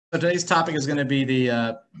So today's topic is going to be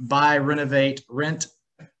the buy, renovate, rent,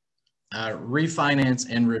 refinance,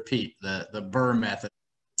 and repeat, the BRRRR method.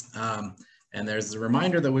 And there's a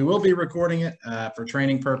reminder that we will be recording it for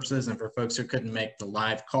training purposes and for folks who couldn't make the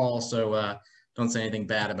live call. So don't say anything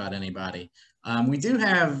bad about anybody. We do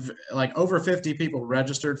have like over 50 people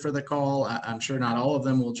registered for the call. I'm sure not all of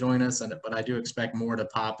them will join us, but I do expect more to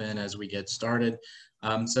pop in as we get started.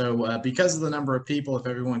 So because of the number of people, if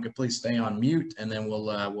everyone could please stay on mute, and then we'll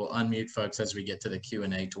unmute folks as we get to the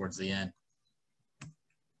Q&A towards the end.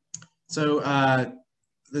 So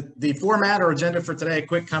the format or agenda for today: a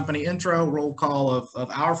quick company intro, roll call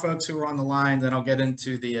of our folks who are on the line. Then I'll get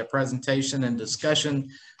into the presentation and discussion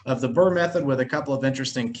of the BRRRR method with a couple of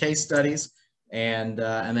interesting case studies, and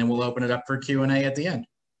then we'll open it up for Q&A at the end.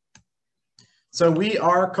 So we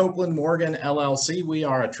are Copeland Morgan LLC. We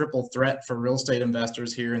are a triple threat for real estate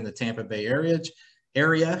investors here in the Tampa Bay area.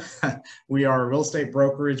 We are a real estate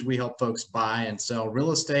brokerage. We help folks buy and sell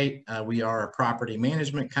real estate. We are a property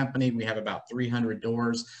management company. We have about 300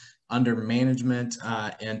 doors under management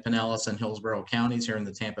in Pinellas and Hillsborough counties here in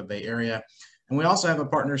the Tampa Bay area. And we also have a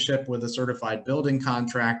partnership with a certified building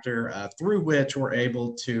contractor through which we're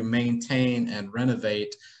able to maintain and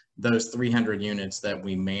renovate those 300 units that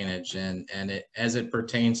we manage. And as it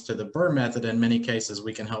pertains to the BRRRR method, in many cases,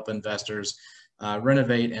 we can help investors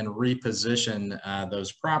renovate and reposition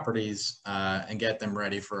those properties and get them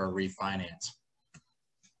ready for a refinance.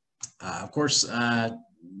 Of course,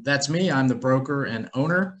 that's me. I'm the broker and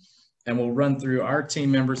owner, and we'll run through our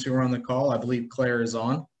team members who are on the call. I believe Claire is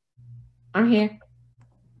on. I'm here.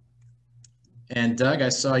 And Doug, I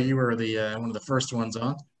saw you were the one of the first ones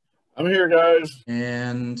on. I'm here, guys.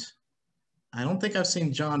 And I don't think I've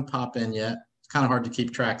seen John pop in yet. It's kind of hard to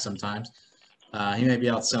keep track sometimes. He may be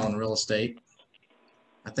out selling real estate.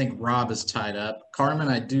 I think Rob is tied up. Carmen,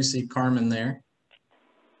 I do see Carmen there.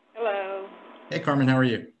 Hello. Hey, Carmen, how are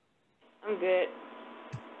you? I'm good.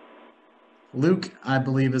 Luke, I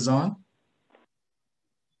believe, is on.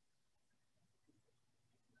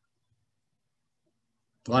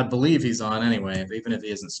 Well, I believe he's on anyway, even if he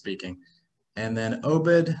isn't speaking. And then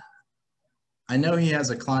Obed, I know he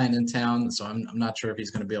has a client in town, so I'm not sure if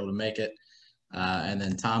he's going to be able to make it. And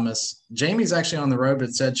then Thomas. Jamie's actually on the road,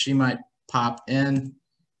 but said she might pop in.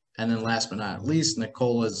 And then last but not least,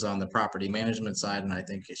 Nicole is on the property management side, and I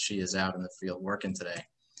think she is out in the field working today.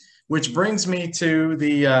 Which brings me to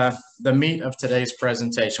the meat of today's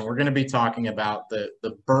presentation. We're going to be talking about the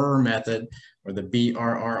BRRRR method, or the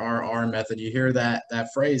BRRRR method. You hear that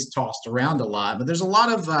phrase tossed around a lot, but there's a lot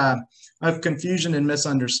of confusion and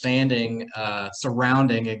misunderstanding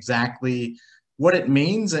surrounding exactly what it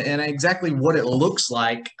means and exactly what it looks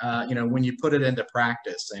like, when you put it into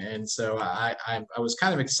practice. And so I was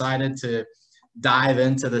kind of excited to dive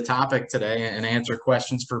into the topic today and answer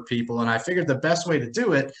questions for people. And I figured the best way to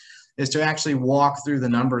do it is to actually walk through the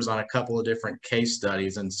numbers on a couple of different case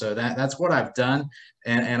studies. And so that's what I've done.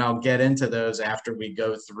 And I'll get into those after we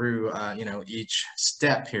go through, each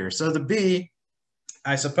step here. So the B,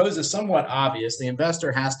 I suppose, is somewhat obvious. The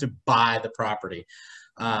investor has to buy the property.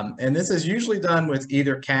 And this is usually done with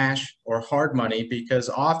either cash or hard money, because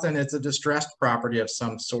often it's a distressed property of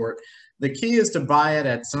some sort. The key is to buy it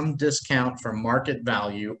at some discount from market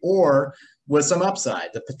value, or with some upside,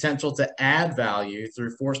 the potential to add value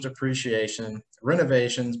through forced appreciation,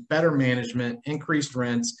 renovations, better management, increased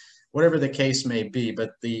rents, whatever the case may be.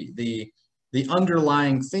 But the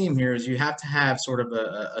underlying theme here is you have to have sort of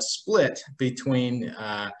a split between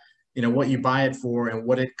what you buy it for and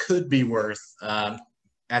what it could be worth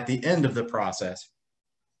at the end of the process.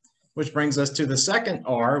 Which brings us to the second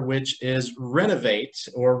R, which is renovate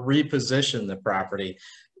or reposition the property.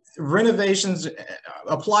 Renovations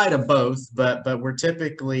apply to both, but we're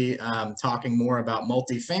typically talking more about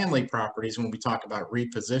multifamily properties when we talk about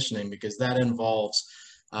repositioning, because that involves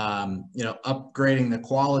upgrading the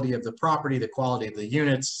quality of the property, the quality of the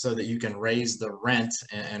units, so that you can raise the rent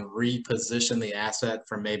and reposition the asset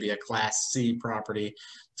from maybe a Class C property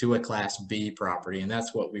to a Class B property. And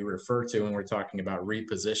that's what we refer to when we're talking about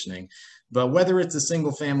repositioning. But whether it's a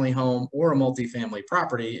single family home or a multifamily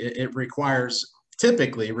property, it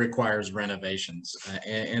typically requires renovations.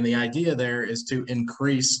 And the idea there is to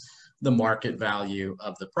increase the market value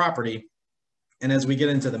of the property. And as we get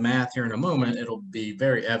into the math here in a moment, it'll be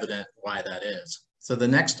very evident why that is. So the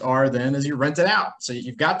next R then is you rent it out. So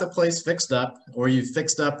you've got the place fixed up, or you've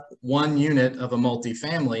fixed up one unit of a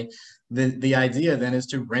multifamily. The idea then is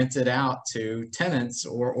to rent it out to tenants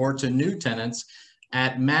or to new tenants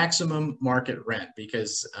at maximum market rent,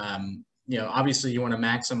 because obviously you want to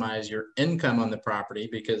maximize your income on the property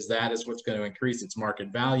because that is what's going to increase its market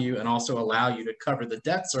value and also allow you to cover the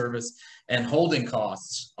debt service and holding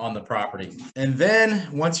costs on the property. And then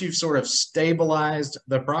once you've sort of stabilized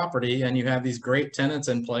the property and you have these great tenants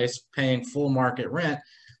in place paying full market rent,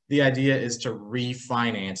 the idea is to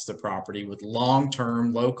refinance the property with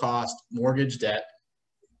long-term, low-cost mortgage debt.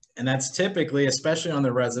 And that's typically, especially on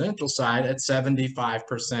the residential side, at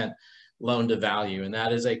 75% loan to value. And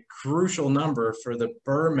that is a crucial number for the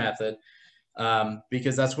BRRRR method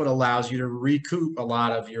because that's what allows you to recoup a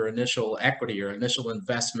lot of your initial equity or initial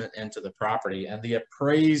investment into the property. And the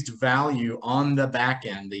appraised value on the back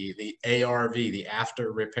end, the ARV, the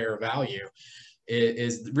after repair value,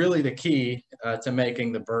 is really the key to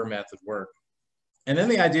making the BRRRR method work. And then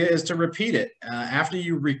the idea is to repeat it. After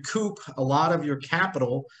you recoup a lot of your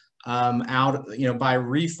capital out, by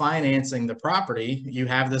refinancing the property, you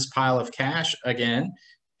have this pile of cash again.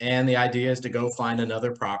 And the idea is to go find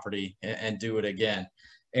another property and do it again.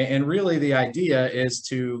 And really the idea is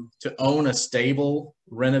to own a stable,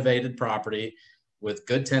 renovated property with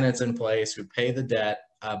good tenants in place who pay the debt,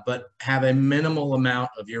 but have a minimal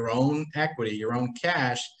amount of your own equity, your own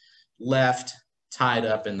cash left tied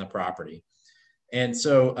up in the property. And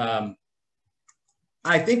so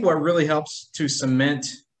I think what really helps to cement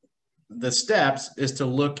the steps is to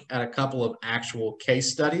look at a couple of actual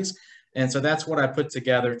case studies. And so that's what I put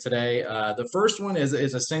together today. The first one is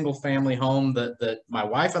a single family home that my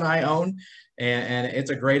wife and I own. And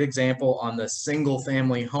it's a great example on the single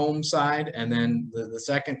family home side. And then the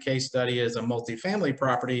second case study is a multifamily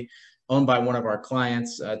property owned by one of our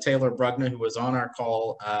clients, Taylor Brugna, who was on our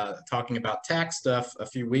call talking about tax stuff a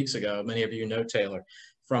few weeks ago. Many of you know Taylor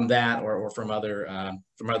from that or from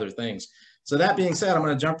other things. So that being said, I'm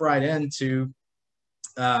going to jump right into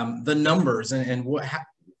the numbers and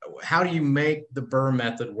how do you make the BRRRR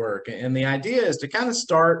method work? And the idea is to kind of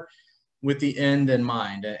start with the end in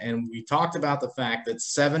mind. And we talked about the fact that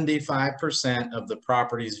 75% of the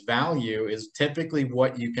property's value is typically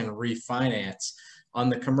what you can refinance. On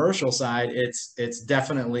the commercial side, it's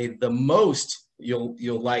definitely the most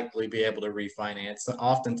you'll likely be able to refinance.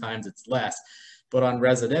 Oftentimes it's less, but on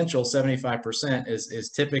residential, 75%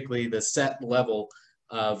 is typically the set level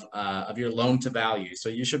of your loan to value. So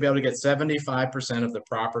you should be able to get 75% of the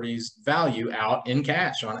property's value out in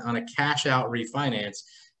cash on a cash out refinance.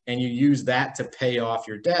 And you use that to pay off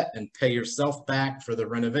your debt and pay yourself back for the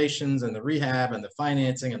renovations and the rehab and the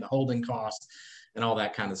financing and the holding costs and all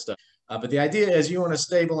that kind of stuff. But the idea is you want a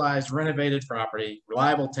stabilized, renovated property,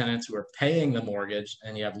 reliable tenants who are paying the mortgage,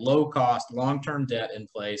 and you have low cost, long-term debt in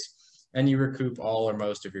place, and you recoup all or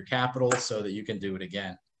most of your capital so that you can do it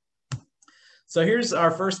again. So here's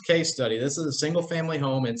our first case study. This is a single family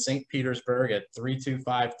home in St. Petersburg at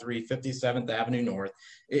 3253 57th Avenue North.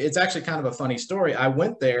 It's actually kind of a funny story. I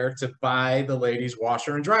went there to buy the ladies'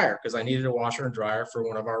 washer and dryer because I needed a washer and dryer for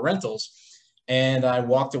one of our rentals. And I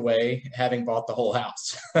walked away having bought the whole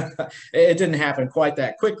house. It didn't happen quite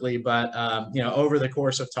that quickly, but over the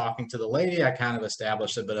course of talking to the lady, I kind of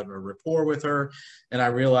established a bit of a rapport with her, and I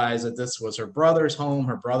realized that this was her brother's home.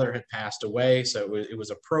 Her brother had passed away, so it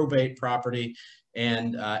was a probate property,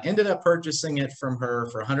 and ended up purchasing it from her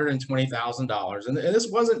for $120,000. And this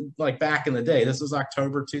wasn't like back in the day. This was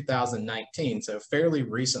October 2019, so fairly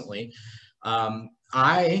recently.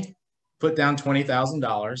 I put down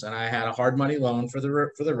 $20,000 and I had a hard money loan for the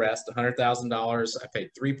rest, $100,000. I paid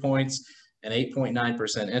 3 points and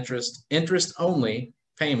 8.9% interest only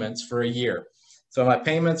payments for a year. So my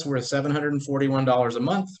payments were $741 a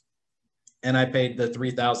month, and I paid the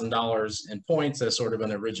 $3,000 in points as sort of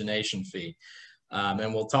an origination fee.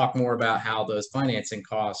 And we'll talk more about how those financing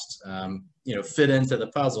costs, fit into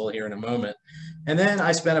the puzzle here in a moment. And then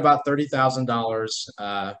I spent about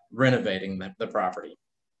 $30,000 renovating the property.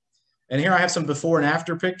 And here I have some before and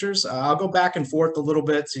after pictures. I'll go back and forth a little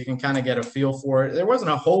bit so you can kind of get a feel for it. There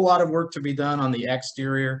wasn't a whole lot of work to be done on the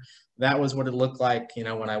exterior. That was what it looked like,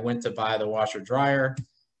 when I went to buy the washer dryer.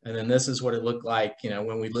 And then this is what it looked like,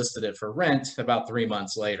 when we listed it for rent about 3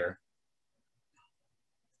 months later.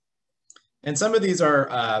 And some of these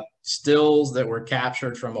are stills that were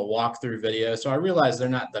captured from a walkthrough video. So I realize they're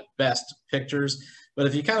not the best pictures, but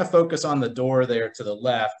if you kind of focus on the door there to the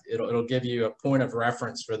left, it'll give you a point of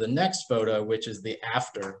reference for the next photo, which is the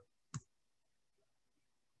after.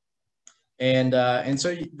 And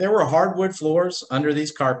so there were hardwood floors under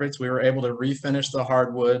these carpets. We were able to refinish the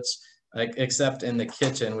hardwoods, except in the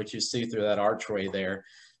kitchen, which you see through that archway there.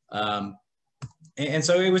 And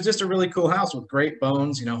so it was just a really cool house with great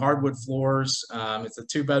bones, hardwood floors. It's a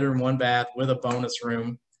 2-bedroom, 1-bath with a bonus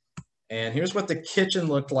room. And here's what the kitchen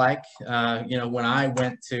looked like, when I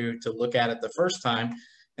went to look at it the first time.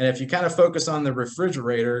 And if you kind of focus on the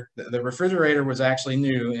refrigerator, the refrigerator was actually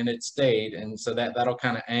new and it stayed. And so that'll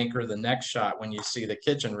kind of anchor the next shot when you see the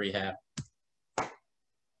kitchen rehab.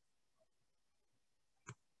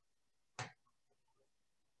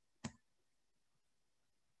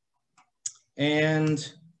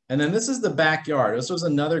 And then this is the backyard. This was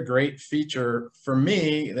another great feature for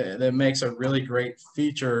me that makes a really great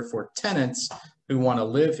feature for tenants who want to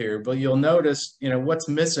live here. But you'll notice, what's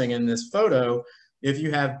missing in this photo if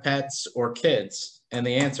you have pets or kids, and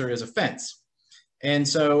the answer is a fence. And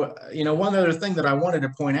so, one other thing that I wanted to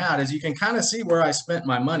point out is you can kind of see where I spent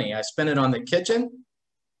my money. I spent it on the kitchen,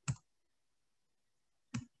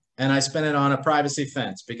 and I spent it on a privacy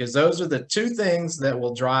fence, because those are the two things that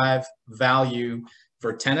will drive value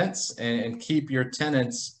for tenants and keep your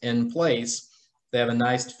tenants in place. They have a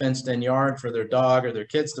nice fenced-in yard for their dog or their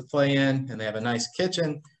kids to play in, and they have a nice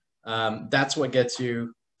kitchen. That's what gets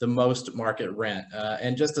you the most market rent.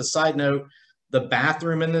 And just a side note, the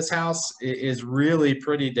bathroom in this house is really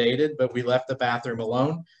pretty dated, but we left the bathroom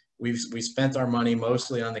alone. We spent our money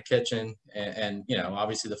mostly on the kitchen and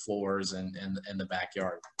obviously the floors and the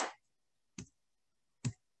backyard.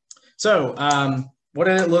 So what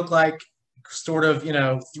did it look like sort of,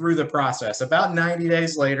 through the process? About 90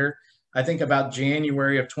 days later, I think about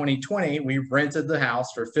January of 2020, we rented the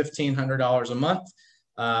house for $1,500 a month.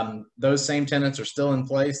 Those same tenants are still in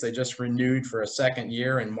place. They just renewed for a second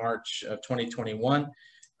year in March of 2021.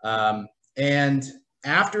 And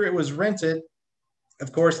after it was rented,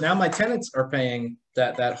 of course, now my tenants are paying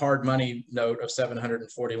that hard money note of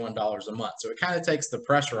 $741 a month. So it kind of takes the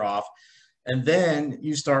pressure off. And then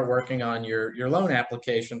you start working on your loan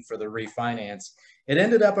application for the refinance. It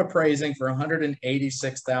ended up appraising for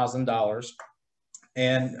 $186,000.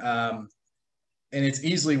 And it's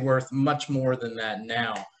easily worth much more than that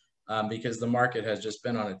now because the market has just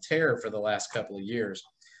been on a tear for the last couple of years.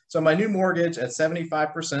 So my new mortgage at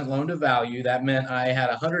 75% loan to value, that meant I had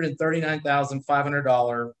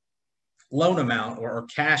 $139,500 loan amount or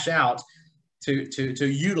cash out to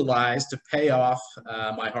utilize to pay off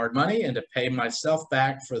my hard money and to pay myself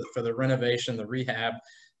back for the renovation, the rehab,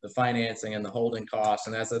 the financing, and the holding costs.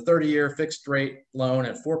 And that's a 30-year fixed rate loan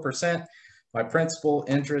at 4%. My principal,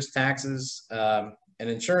 interest, taxes, and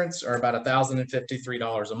insurance are about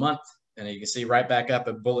 $1,053 a month. And you can see right back up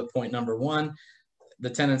at bullet point number 1, the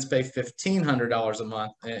tenants pay $1,500 a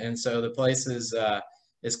month. And so the place is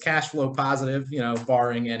cash flow positive,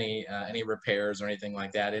 barring any repairs or anything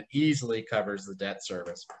like that. It easily covers the debt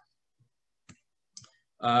service.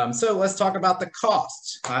 So let's talk about the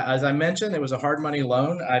costs. As I mentioned, it was a hard money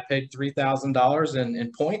loan. I paid $3,000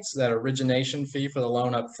 in points, that origination fee for the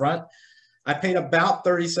loan up front. I paid about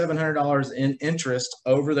 $3,700 in interest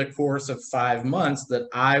over the course of 5 months that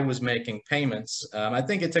I was making payments. I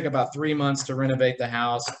think it took about 3 months to renovate the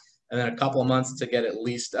house and then a couple of months to get it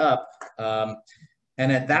leased up.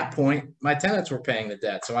 And at that point, my tenants were paying the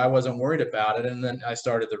debt, so I wasn't worried about it. And then I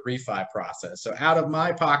started the refi process. So out of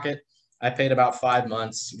my pocket, I paid about 5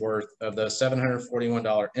 months worth of those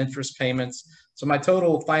 $741 interest payments. So my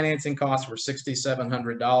total financing costs were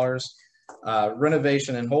 $6,700.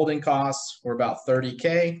 Renovation and holding costs were about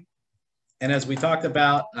 $30K. And as we talked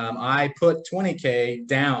about, I put $20K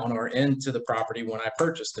down or into the property when I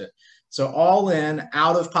purchased it. So all in,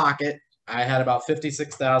 out of pocket, I had about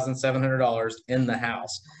 $56,700 in the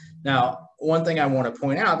house. Now, one thing I want to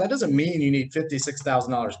point out, that doesn't mean you need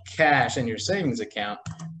 $56,000 cash in your savings account.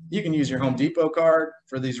 You can use your Home Depot card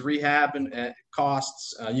for these rehab and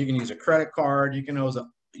costs. You can use a credit card. You can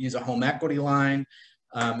use a home equity line.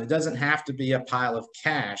 It doesn't have to be a pile of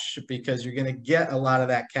cash, because you're going to get a lot of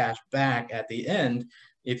that cash back at the end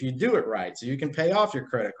if you do it right. So you can pay off your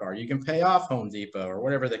credit card. You can pay off Home Depot or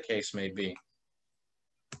whatever the case may be.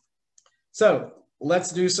 So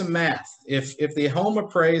let's do some math. If the home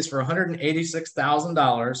appraised for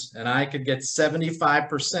 $186,000 and I could get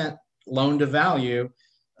 75% loan to value,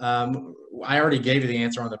 I already gave you the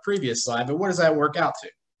answer on the previous slide, but what does that work out to?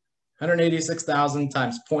 186,000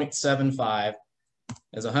 times 0.75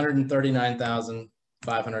 is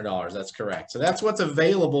 $139,500. That's correct. So that's what's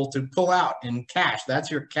available to pull out in cash. That's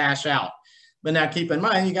your cash out. But now keep in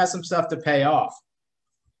mind, you got some stuff to pay off.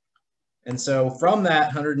 And so from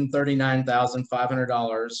that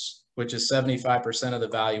 $139,500, which is 75% of the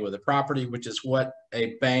value of the property, which is what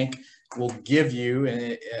a bank will give you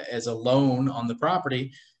as a loan on the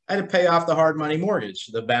property, I had to pay off the hard money mortgage.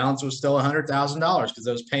 The balance was still $100,000 because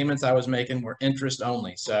those payments I was making were interest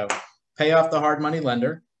only. So pay off the hard money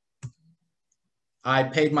lender. I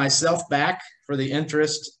paid myself back for the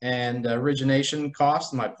interest and origination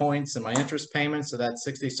costs, my points and my interest payments. So that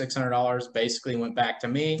 $6,600 basically went back to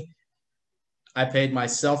me. I paid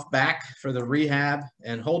myself back for the rehab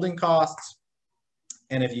and holding costs.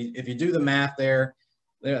 And if you do the math there,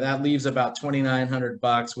 that leaves about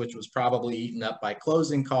 $2,900, which was probably eaten up by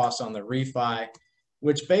closing costs on the refi,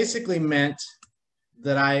 which basically meant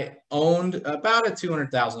that I owned about a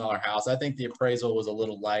 $200,000 house. I think the appraisal was a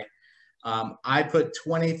little light. I put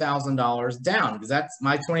 $20,000 down because that's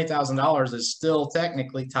my $20,000 is still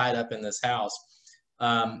technically tied up in this house.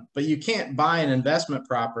 But you can't buy an investment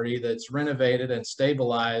property that's renovated and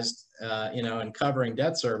stabilized, and covering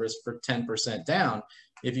debt service for 10% down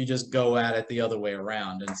if you just go at it the other way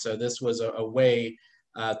around. And so this was a way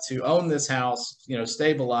to own this house,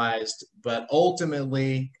 stabilized, but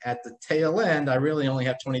ultimately at the tail end, I really only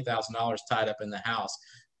have $20,000 tied up in the house.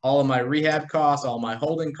 All of my rehab costs, all my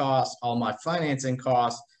holding costs, all my financing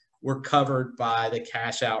costs were covered by the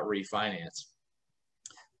cash out refinance.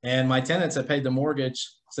 And my tenants have paid the mortgage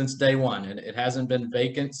since day one. And it hasn't been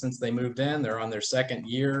vacant since they moved in. They're on their second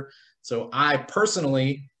year. So I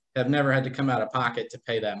personally have never had to come out of pocket to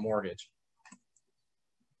pay that mortgage.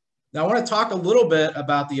 Now I want to talk a little bit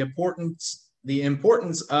about the importance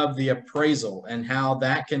of the appraisal and how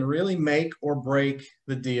that can really make or break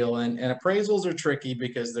the deal. And appraisals are tricky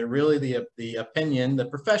because they're really the opinion, the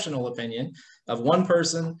professional opinion of one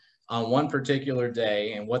person on one particular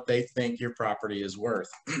day and what they think your property is worth.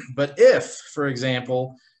 But if, for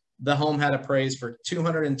example, the home had appraised for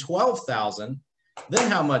 $212,000,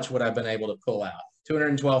 then how much would I have been able to pull out?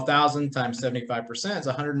 $212,000 times 75% is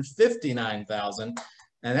 $159,000.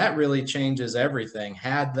 And that really changes everything.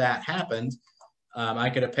 Had that happened, I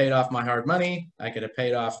could have paid off my hard money. I could have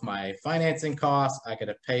paid off my financing costs. I could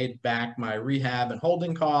have paid back my rehab and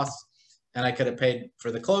holding costs. And I could have paid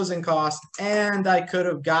for the closing costs. And I could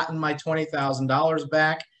have gotten my $20,000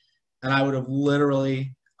 back. And I would have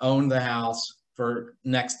literally owned the house for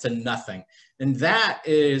next to nothing. And that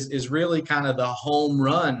is really kind of the home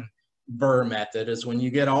run BRRRR method, is when you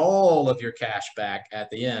get all of your cash back at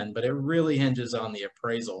the end, but it really hinges on the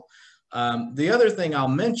appraisal. The other thing I'll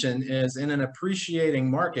mention is in an appreciating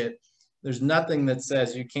market, there's nothing that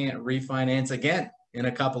says you can't refinance again in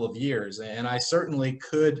a couple of years. And I certainly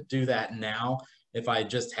could do that now if I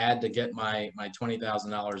just had to get my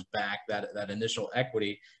 $20,000 back, that initial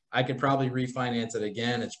equity. I could probably refinance it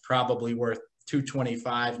again. It's probably worth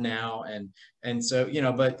 $225 now, and so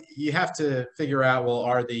but you have to figure out, well,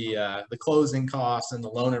 are the closing costs and the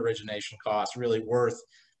loan origination costs really worth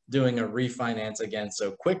doing a refinance again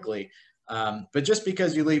so quickly? But just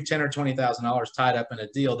because you leave $10,000 or $20,000 tied up in a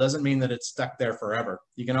deal doesn't mean that it's stuck there forever.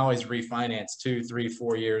 You can always refinance 2, 3,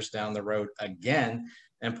 4 years down the road again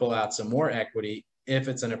and pull out some more equity if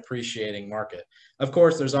it's an appreciating market. Of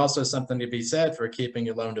course, there's also something to be said for keeping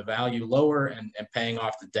your loan to value lower and paying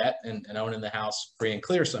off the debt and owning the house free and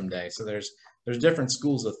clear someday. So there's different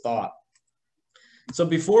schools of thought. So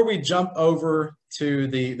before we jump over to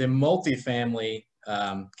the multifamily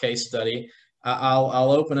case study,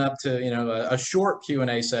 I'll open up to a short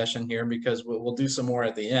Q&A session here because we'll do some more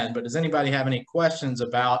at the end. But does anybody have any questions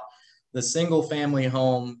about the single family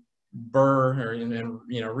home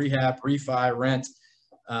BRRRR or rehab, refi, rent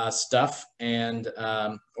stuff, and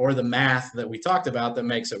or the math that we talked about that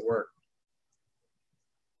makes it work?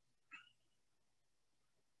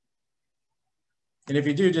 And if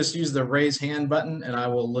you do, just use the raise hand button and I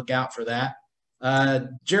will look out for that.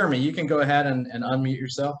 Jeremy, you can go ahead and unmute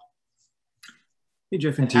yourself. Hey,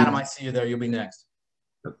 Jeff and Adam, I see you there. You'll be next.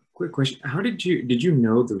 A quick question. How did you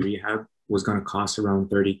know the rehab was going to cost around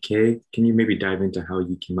 $30K? Can you maybe dive into how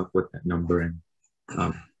you came up with that number and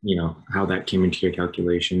how that came into your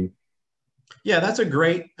calculation? Yeah, that's a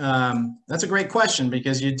great question,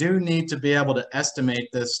 because you do need to be able to estimate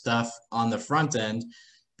this stuff on the front end,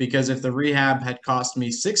 because if the rehab had cost me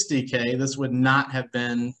 $60K, this would not have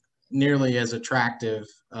been nearly as attractive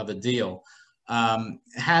of a deal.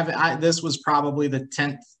 This was probably the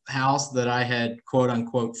 10th house that I had quote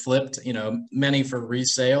unquote flipped, many for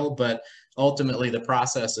resale, but ultimately the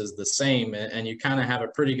process is the same, and you kind of have a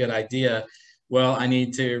pretty good idea. Well, I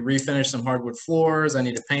need to refinish some hardwood floors. I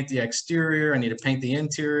need to paint the exterior. I need to paint the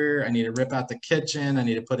interior. I need to rip out the kitchen. I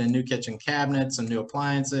need to put in new kitchen cabinets and new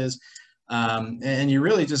appliances. And you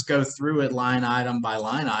really just go through it line item by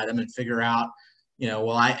line item and figure out,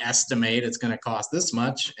 well, I estimate it's going to cost this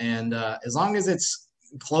much. And as long as it's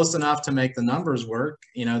close enough to make the numbers work,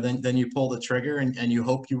 then you pull the trigger and you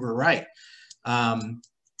hope you were right.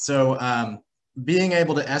 Being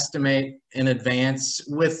able to estimate in advance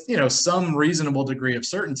with, some reasonable degree of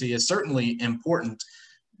certainty is certainly important.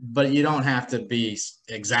 but you don't have to be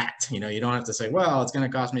exact. You know, you don't have to say, well, it's going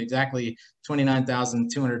to cost me exactly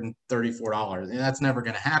 $29,234. And that's never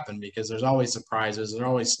going to happen because there's always surprises. There's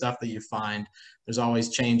always stuff that you find. There's always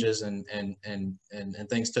changes and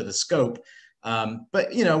things to the scope.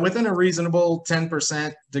 But, you know, within a reasonable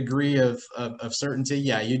 10% degree of certainty,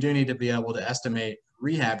 yeah, you do need to be able to estimate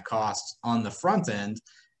rehab costs on the front end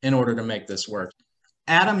in order to make this work.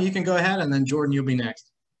 Adam, you can go ahead, and then Jordan, you'll be next.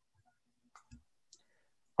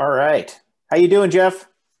 All right. How you doing, Jeff?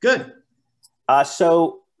 Good.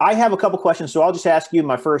 So I have a couple questions, so I'll just ask you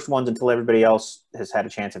my first ones until everybody else has had a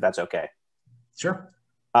chance, if that's okay. Sure.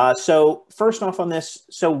 So first off on this,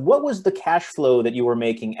 so what was the cash flow that you were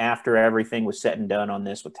making after everything was said and done on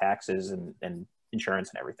this with taxes and insurance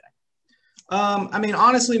and everything? I mean,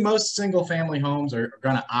 honestly, most single family homes are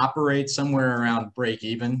going to operate somewhere around break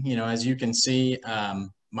even. You know, as you can see,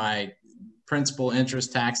 my principal,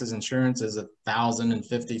 interest, taxes, insurance is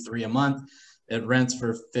 $1,053 a month. It rents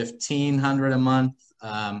for $1,500 a month.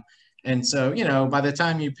 And so, you know, by the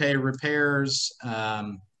time you pay repairs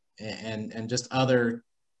and just other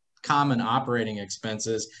common operating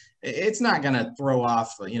expenses, it's not going to throw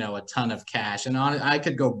off, you know, a ton of cash. And I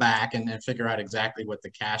could go back and figure out exactly what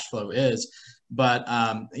the cash flow is. But,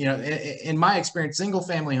 you know, in my experience, single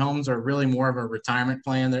family homes are really more of a retirement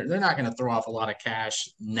plan. They're not going to throw off a lot of cash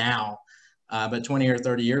now. But 20 or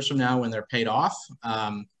 30 years from now, when they're paid off,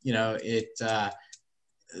 you know,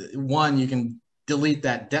 one, you can delete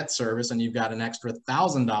that debt service and you've got an extra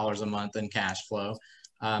 $1,000 a month in cash flow.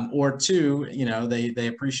 Or two, you know, they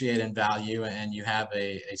appreciate in value and you have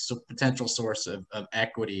a potential source of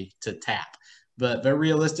equity to tap. But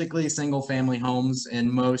realistically, single family homes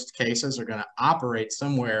in most cases are going to operate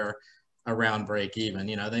somewhere around break even.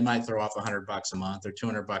 You know, they might throw off $100 a month or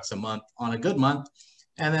 $200 a month on a good month.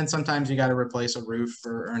 And then sometimes you got to replace a roof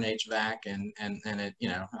or an HVAC and it, you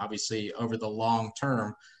know, obviously over the long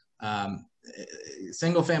term,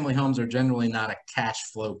 single family homes are generally not a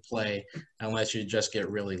cash flow play unless you just get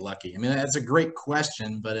really lucky. I mean, that's a great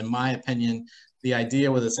question, but in my opinion, the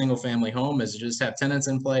idea with a single family home is to just have tenants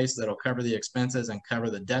in place that'll cover the expenses and cover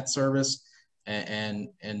the debt service. And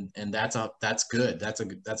that's good.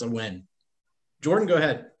 That's a win. Jordan, go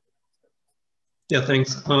ahead. Yeah,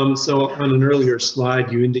 thanks. So on an earlier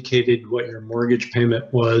slide, you indicated what your mortgage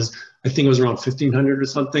payment was. I think it was around $1,500 or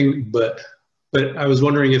something, but I was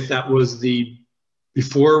wondering if that was the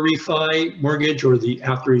before refi mortgage or the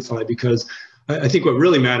after refi, because I think what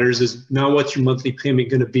really matters is now what's your monthly payment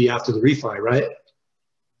going to be after the refi, right?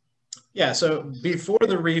 Yeah, so before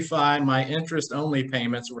the refi, my interest only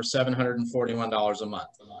payments were $741 a month.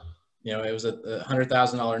 You know, it was a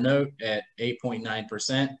 $100,000 note at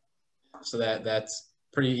 8.9%. So that's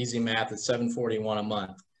pretty easy math. It's $741 a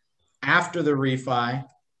month. After the refi,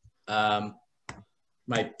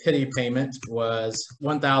 my pity payment was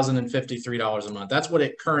 $1,053 a month. That's what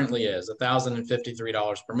it currently is,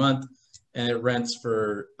 $1,053 per month. And it rents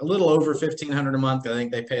for a little over $1,500 a month. I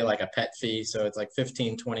think they pay like a pet fee. So it's like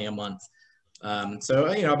 $1,520 a month.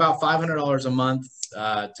 So, you know, about $500 a month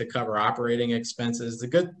to cover operating expenses.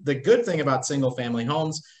 The good thing about single family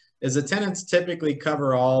homes is the tenants typically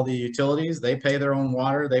cover all the utilities. They pay their own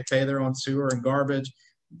water, they pay their own sewer and garbage,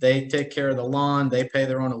 they take care of the lawn, they pay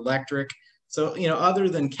their own electric. So, you know, other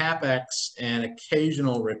than CapEx and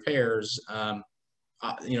occasional repairs,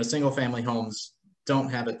 you know, single family homes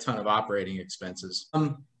don't have a ton of operating expenses.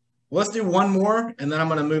 Let's do one more, and then I'm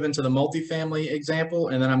going to move into the multifamily example,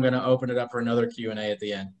 and then I'm going to open it up for another Q&A at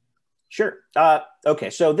the end. Sure.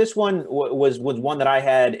 Okay, so this one was one that I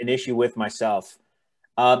had an issue with myself.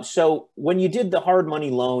 So when you did the hard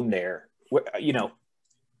money loan there, you know,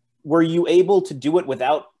 were you able to do it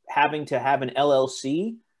without having to have an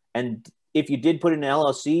LLC? And if you did put in an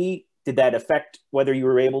LLC, did that affect whether you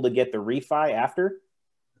were able to get the refi after?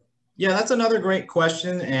 Yeah, that's another great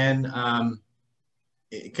question. And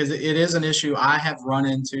because it is an issue I have run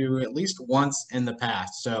into at least once in the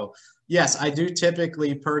past. So yes, I do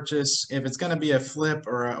typically purchase, if it's going to be a flip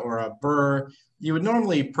or a BRRRR, you would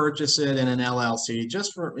normally purchase it in an LLC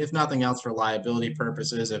just for, if nothing else, for liability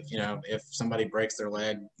purposes. If, you know, if somebody breaks their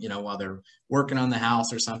leg, you know, while they're working on the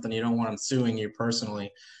house or something, you don't want them suing you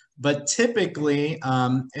personally. But typically,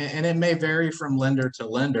 and it may vary from lender to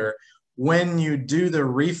lender, when you do the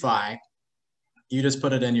refi, you just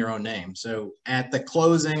put it in your own name. So at the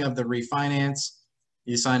closing of the refinance,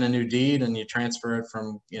 you sign a new deed and you transfer it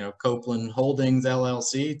from, you know, Copeland Holdings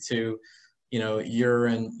LLC to, you know, your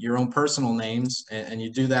own personal names, and you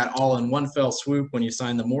do that all in one fell swoop. When you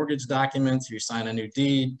sign the mortgage documents, you sign a new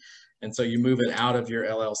deed, and so you move it out of your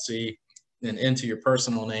LLC and into your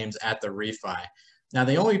personal names at the refi. Now,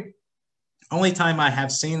 the only Only time I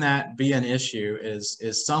have seen that be an issue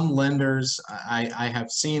is some lenders I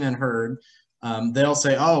have seen and heard, they'll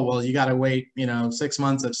say, oh, well, you got to wait, 6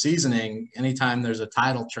 months of seasoning anytime there's a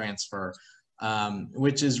title transfer,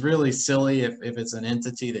 which is really silly if it's an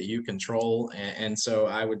entity that you control. And so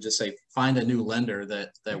I would just say, find a new lender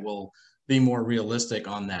that will be more realistic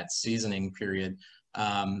on that seasoning period.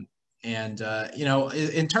 In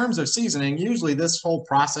terms of seasoning, usually this whole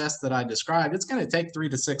process that I described, it's going to take 3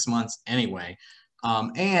 to 6 months anyway.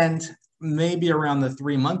 And maybe around the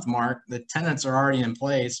 3-month mark, the tenants are already in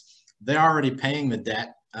place. They're already paying the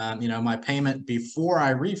debt. My payment before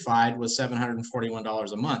I refied was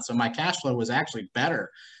 $741 a month. So my cash flow was actually better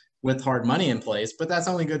with hard money in place, but that's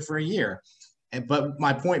only good for a year. But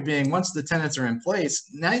my point being, once the tenants are in place,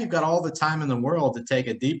 now you've got all the time in the world to take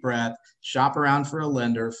a deep breath, shop around for a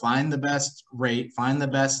lender, find the best rate, find the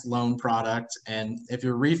best loan product. And if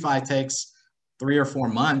your refi takes 3 or 4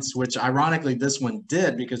 months, which ironically this one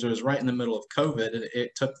did because it was right in the middle of COVID,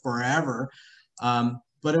 it took forever.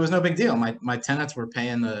 But it was no big deal. My tenants were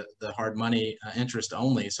paying the hard money interest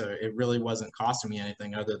only. So it really wasn't costing me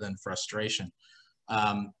anything other than frustration.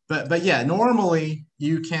 But yeah, normally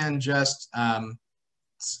you can just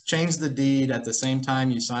change the deed at the same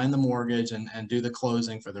time you sign the mortgage and do the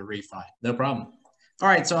closing for the refi. No problem. All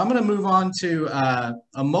right, so I'm going to move on to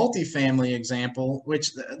a multifamily example,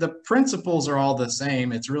 which the principles are all the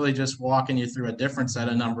same. It's really just walking you through a different set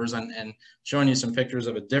of numbers and showing you some pictures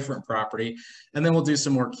of a different property. And then we'll do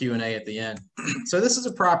some more Q&A at the end. So this is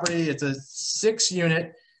a property. It's a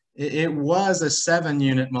 6-unit. It was a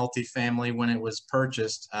 7-unit multifamily when it was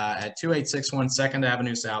purchased at 2861 2nd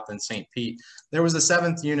Avenue South in St. Pete. There was a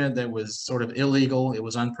 7th unit that was sort of illegal. It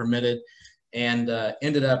was unpermitted and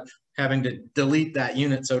ended up having to delete that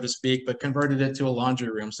unit, so to speak, but converted it to a laundry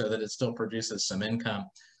room so that it still produces some income.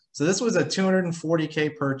 So this was a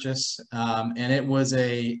 $240K purchase, and it was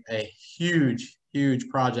a huge, huge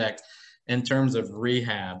project in terms of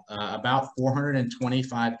rehab, about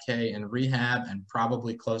 $425K in rehab and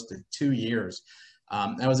probably close to 2 years.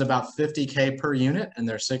 That was about $50K per unit, and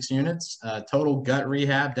there's 6 units. Total gut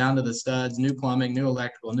rehab down to the studs, new plumbing, new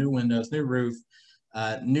electrical, new windows, new roof,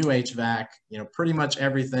 new HVAC, pretty much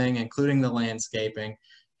everything, including the landscaping.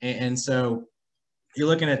 And so you're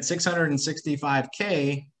looking at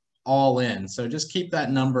 $665K all in. So just keep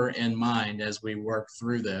that number in mind as we work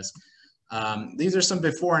through this. These are some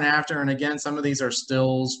before and after, and again, some of these are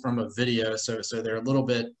stills from a video, so they're a little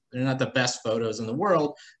bit, they're not the best photos in the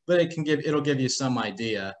world, but it'll give you some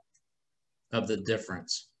idea of the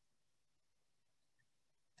difference.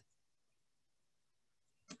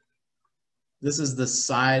 This is the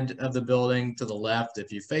side of the building to the left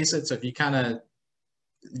if you face it. So if you kind of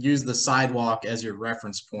use the sidewalk as your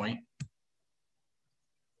reference point,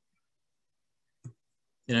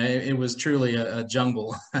 it was truly a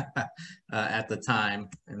jungle at the time.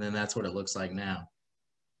 And then that's what it looks like now.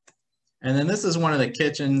 And then this is one of the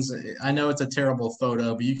kitchens. I know it's a terrible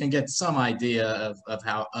photo, but you can get some idea of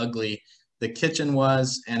how ugly the kitchen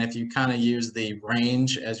was. And if you kind of use the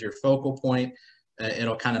range as your focal point,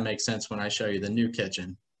 it'll kind of make sense when I show you the new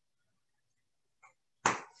kitchen.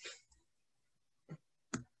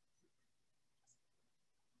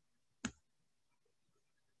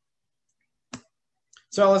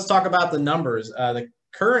 So let's talk about the numbers. The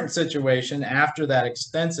current situation after that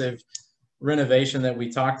extensive renovation that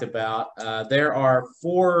we talked about, there are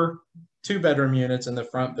 4 2-bedroom units in the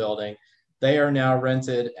front building. They are now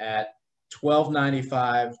rented at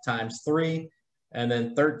 $1,295 times 3. And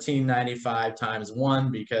then $1,395 times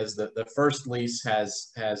 1 because the first lease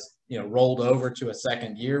has rolled over to a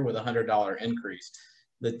second year with a $100 increase.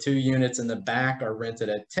 The 2 units in the back are rented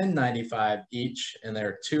at $1,095 each, and there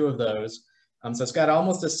are 2 of those. So it's got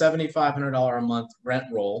almost a $7,500 a month rent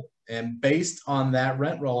roll, and based on that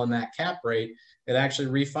rent roll and that cap rate, it actually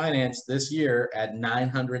refinanced this year at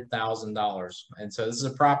 $900,000. And so this is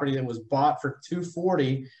a property that was bought for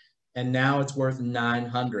 $240, and now it's worth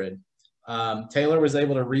 $900. Taylor was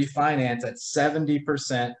able to refinance at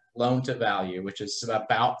 70% loan to value, which is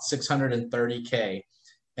about $630K.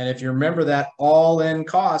 And if you remember, that all-in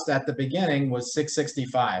cost at the beginning was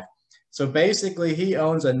 $665. So basically he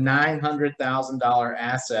owns a $900,000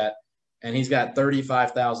 asset, and he's got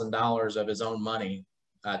 $35,000 of his own money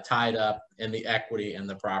tied up in the equity in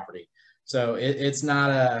the property. So it's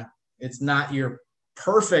not your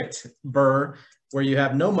perfect BRRRR where you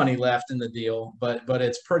have no money left in the deal, but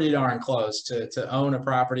it's pretty darn close to own a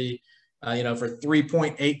property, for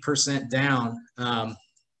 3.8% down.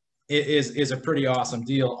 It is a pretty awesome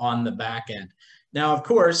deal on the back end. Now, of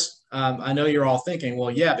course, I know you're all thinking,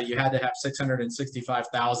 well, yeah, but you had to have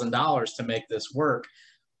 $665,000 to make this work.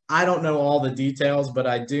 I don't know all the details, but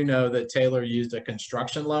I do know that Taylor used a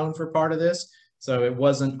construction loan for part of this. So it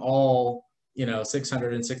wasn't all, you know,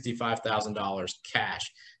 $665,000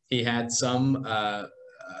 cash. He had some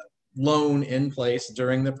loan in place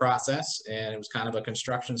during the process, and it was kind of a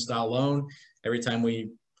construction style loan. Every time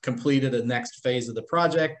we completed the next phase of the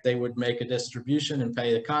project, they would make a distribution and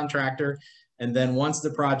pay the contractor. And then once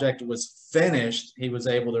the project was finished, he was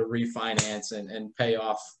able to refinance and pay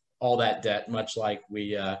off all that debt, much like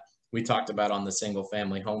we talked about on the single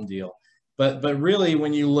family home deal. But really,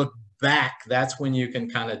 when you look back, that's when you can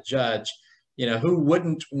kind of judge, you know, who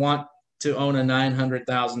wouldn't want to own a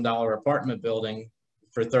 $900,000 apartment building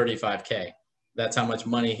for $35K. That's how much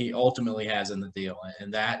money he ultimately has in the deal.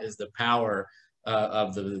 And that is the power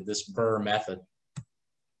of this BRRRR method.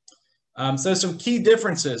 So some key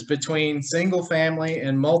differences between single family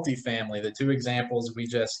and multifamily, the two examples we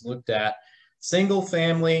just looked at. Single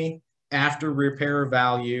family after repair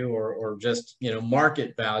value or just, you know,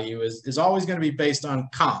 market value is always going to be based on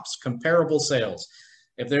comps, comparable sales.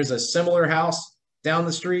 If there's a similar house down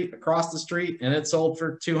the street, across the street, and it sold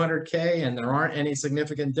for $200K and there aren't any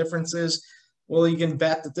significant differences, well, you can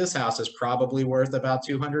bet that this house is probably worth about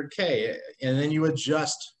 $200K. And then you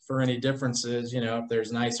adjust for any differences. You know, if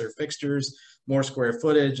there's nicer fixtures, more square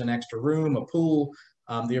footage, an extra room, a pool,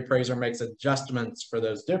 the appraiser makes adjustments for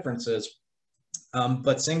those differences.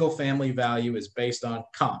 But single family value is based on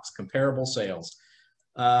comps, comparable sales.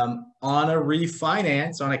 On a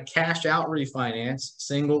refinance, on a cash out refinance,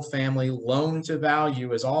 single family loan to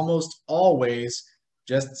value is almost always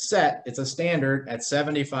just set. It's a standard at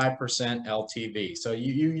 75% LTV. So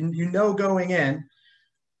you know going in,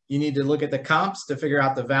 you need to look at the comps to figure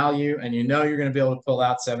out the value, and you know you're going to be able to pull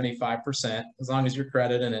out 75% as long as your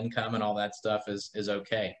credit and income and all that stuff is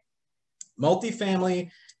okay.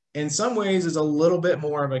 Multifamily, in some ways, is a little bit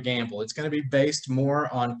more of a gamble. It's going to be based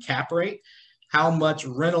more on cap rate. How much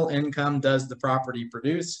rental income does the property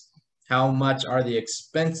produce? How much are the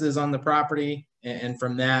expenses on the property? And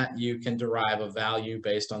from that, you can derive a value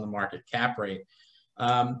based on the market cap rate.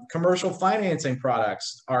 Commercial financing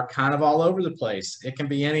products are kind of all over the place. It can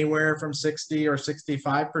be anywhere from 60 or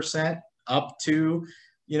 65% up to,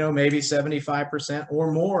 you know, maybe 75%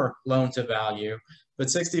 or more loan to value. But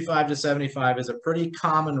 65 to 75 is a pretty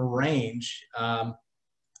common range.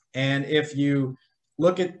 And if you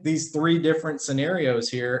look at these three different scenarios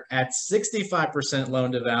here, at 65%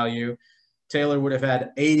 loan to value, Taylor would have had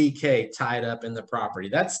 80K tied up in the property.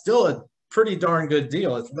 That's still a pretty darn good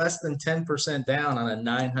deal. It's less than 10% down on a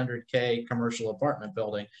 900K commercial apartment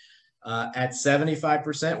building. At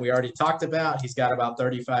 75%, we already talked about, he's got about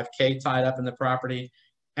 35K tied up in the property.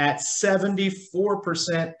 At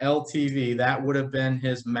 74% LTV, that would have been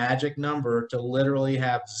his magic number to literally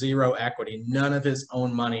have zero equity, none of his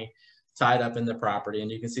own money tied up in the property.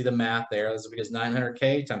 And you can see the math there. This is because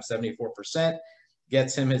 900K times 74%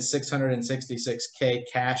 gets him his 666K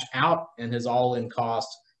cash out, and his all-in cost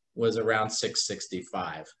was around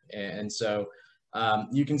 665. And so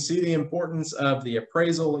you can see the importance of the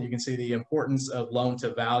appraisal. You can see the importance of loan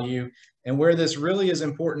to value. And where this really is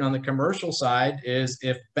important on the commercial side is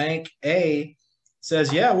if Bank A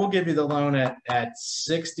says, yeah, we'll give you the loan at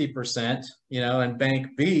 60%, you know, and Bank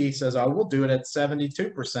B says, oh, we'll do it at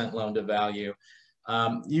 72% loan to value.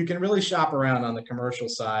 You can really shop around on the commercial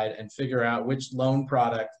side and figure out which loan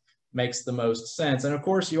product makes the most sense. And of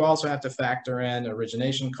course, you also have to factor in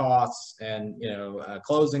origination costs and, you know,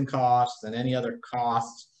 closing costs and any other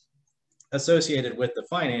costs associated with the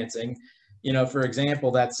financing. You know, for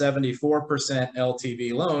example, that 74%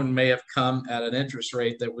 LTV loan may have come at an interest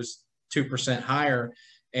rate that was 2% higher.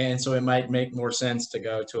 And so it might make more sense to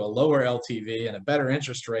go to a lower LTV and a better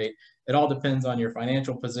interest rate. It all depends on your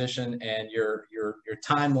financial position and your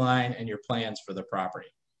timeline and your plans for the property.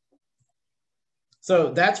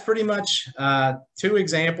 So that's pretty much two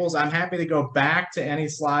examples. I'm happy to go back to any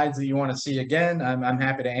slides that you want to see again. I'm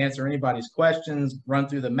happy to answer anybody's questions, run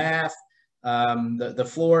through the math. The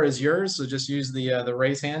floor is yours, so just use the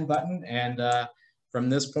raise hand button. And from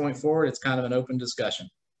this point forward, it's kind of an open discussion.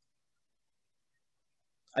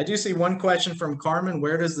 I do see one question from Carmen.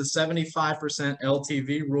 Where does the 75%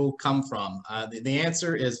 LTV rule come from? The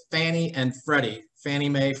answer is Fannie and Freddie. Fannie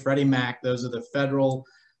Mae, Freddie Mac, those are the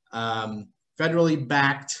federally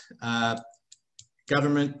backed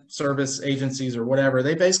government service agencies or whatever.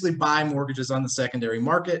 They basically buy mortgages on the secondary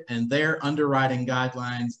market, and their underwriting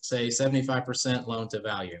guidelines say 75% loan to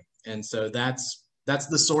value. And so that's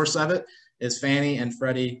the source of it, is Fannie and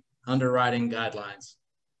Freddie underwriting guidelines.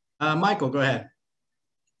 Michael, go ahead.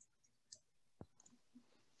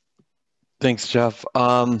 Thanks, Jeff.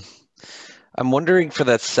 I I'm wondering for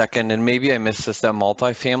that second, and maybe I missed this, that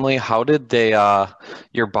multifamily, how did they,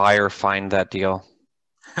 your buyer find that deal?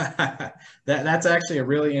 That's actually a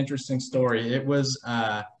really interesting story. It was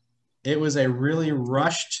a really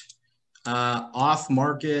rushed,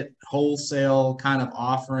 off-market wholesale kind of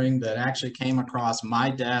offering that actually came across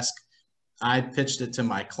my desk. I pitched it to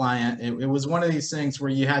my client. It was one of these things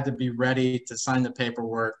where you had to be ready to sign the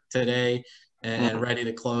paperwork today and ready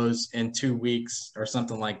to close in 2 weeks or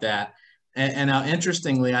something like that. And now,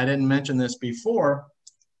 interestingly, I didn't mention this before,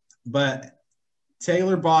 but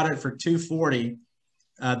Taylor bought it for $240.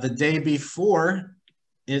 The day before,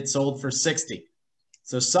 it sold for $60.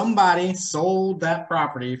 So somebody sold that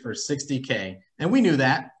property for $60K, and we knew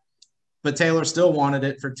that, but Taylor still wanted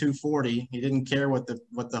it for $240. He didn't care what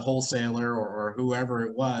the wholesaler or whoever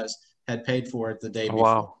it was had paid for it the day before.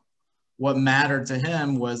 Wow. What mattered to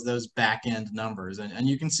him was those back end numbers, and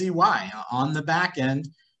you can see why. On the back end,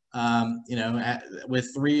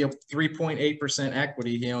 with 3.8%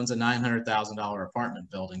 equity, he owns a $900,000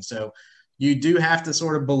 apartment building. So you do have to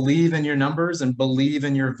sort of believe in your numbers and believe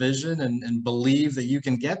in your vision and believe that you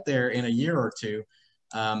can get there in a year or two.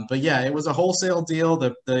 But yeah, it was a wholesale deal.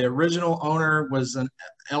 The original owner was an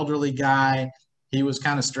elderly guy. He was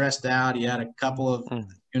kind of stressed out. He had a couple of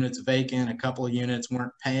units vacant, a couple of units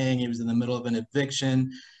weren't paying. He was in the middle of an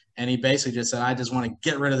eviction, and he basically just said, I just want to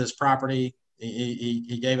get rid of this property.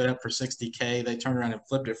 He gave it up for $60K. They turned around and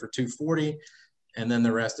flipped it for $240, and then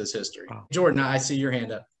the rest is history. Wow. Jordan, I see your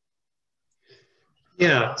hand up.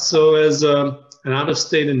 Yeah, so as an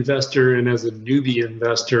out-of-state investor and as a newbie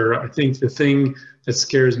investor, I think the thing that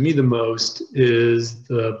scares me the most is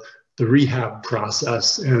the rehab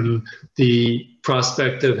process and the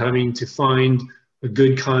prospect of having to find a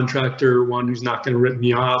good contractor, one who's not going to rip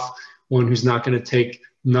me off, one who's not going to take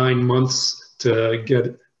 9 months to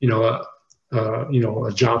get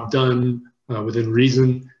a job done within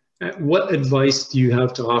reason. What advice do you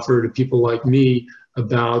have to offer to people like me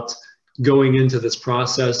about going into this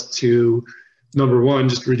process to, number one,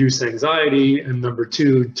 just reduce anxiety, and number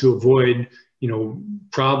two, to avoid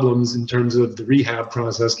problems in terms of the rehab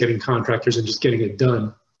process, getting contractors and just getting it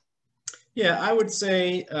done? Yeah, I would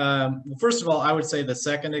say, first of all, I would say the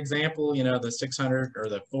second example, the 600 or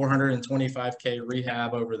the 425K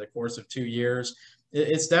rehab over the course of 2 years,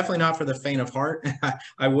 it's definitely not for the faint of heart.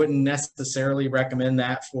 I wouldn't necessarily recommend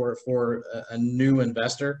that for a new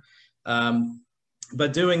investor.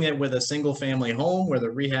 But doing it with a single family home where the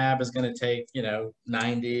rehab is going to take,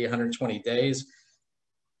 90, 120 days,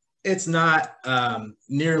 it's not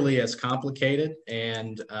nearly as complicated.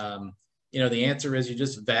 And, the answer is you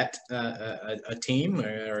just vet a team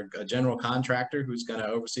or a general contractor who's going to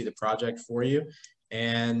oversee the project for you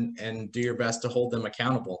and do your best to hold them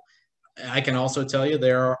accountable. I can also tell you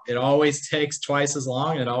it always takes twice as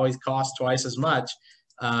long and it always costs twice as much.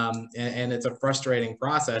 And it's a frustrating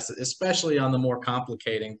process, especially on the more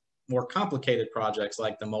complicated projects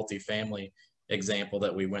like the multifamily example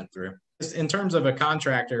that we went through. In terms of a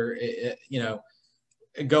contractor,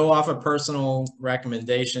 go off a personal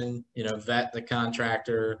recommendation, vet the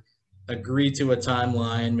contractor, agree to a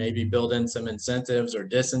timeline, maybe build in some incentives or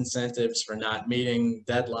disincentives for not meeting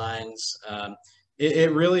deadlines.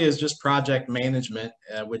 It really is just project management,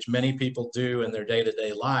 which many people do in their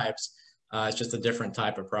day-to-day lives. It's just a different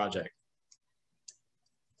type of project.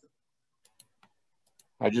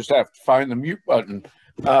 I just have to find the mute button.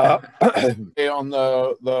 On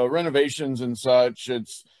the renovations and such,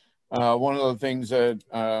 it's one of the things that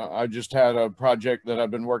I just had a project that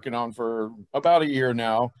I've been working on for about a year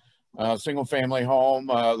now. Single family home.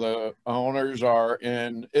 The owners are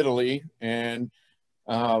in Italy, and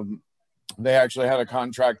they actually had a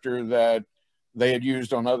contractor that they had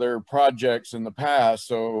used on other projects in the past.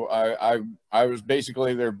 So I was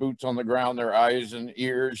basically their boots on the ground, their eyes and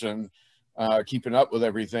ears, and keeping up with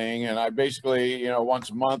everything. And I basically, once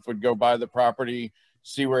a month would go by the property,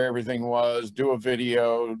 see where everything was, do a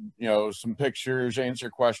video, some pictures, answer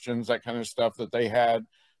questions, that kind of stuff that they had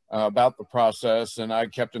about the process. And I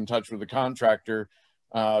kept in touch with the contractor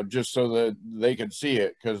just so that they could see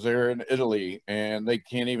it, because they're in Italy and they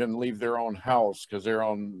can't even leave their own house because they're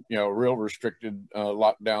on, real restricted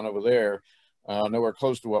lockdown over there, nowhere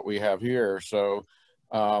close to what we have here. So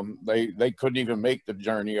they couldn't even make the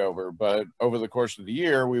journey over. But over the course of the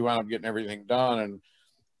year, we wound up getting everything done.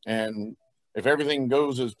 And if everything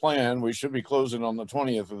goes as planned, we should be closing on the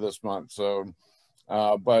 20th of this month. So,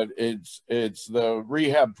 but it's the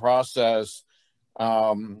rehab process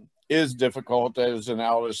is difficult as an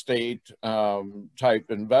out-of-state type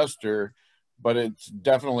investor, but it's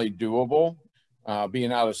definitely doable.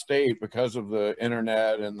 being out of state, because of the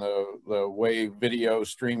internet and the way video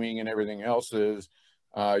streaming and everything else is,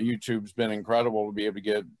 YouTube's been incredible to be able to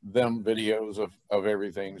get them videos of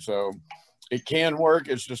everything. So it can work.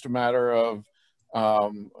 It's just a matter of,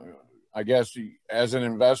 I guess, as an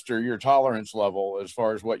investor, your tolerance level as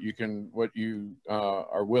far as what you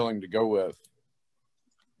are willing to go with.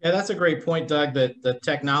 Yeah, that's a great point, Doug, that the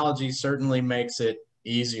technology certainly makes it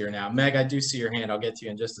easier now. Meg, I do see your hand. I'll get to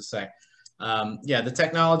you in just a sec. Yeah, the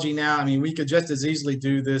technology now, I mean, we could just as easily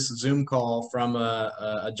do this Zoom call from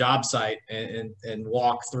a job site and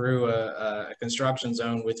walk through a construction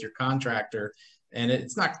zone with your contractor. And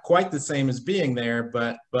it's not quite the same as being there,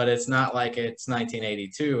 but it's not like it's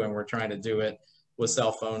 1982 and we're trying to do it with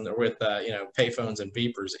cell phones or with pay phones and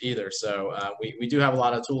beepers either. So we do have a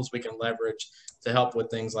lot of tools we can leverage to help with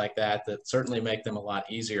things like that certainly make them a lot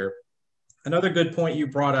easier. Another good point you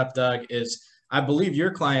brought up, Doug, is I believe your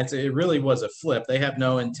clients, it really was a flip. They have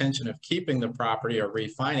no intention of keeping the property or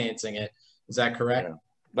refinancing it. Is that correct? Yeah,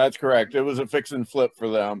 that's correct. It was a fix and flip for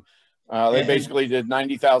them. They basically did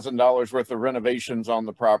 $90,000 worth of renovations on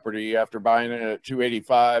the property after buying it at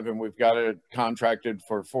 $285, and we've got it contracted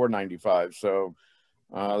for $495. So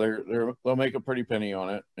they'll make a pretty penny on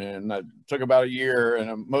it. And that took about a year,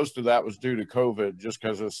 and most of that was due to COVID, just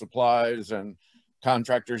because of supplies and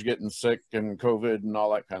contractors getting sick and COVID and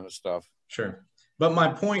all that kind of stuff. Sure. But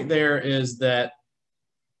my point there is that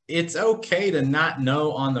it's okay to not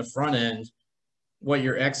know on the front end what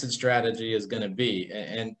your exit strategy is going to be.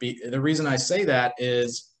 The reason I say that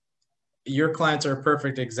is your clients are a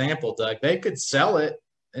perfect example, Doug. They could sell it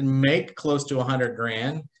and make close to 100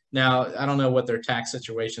 grand. Now, I don't know what their tax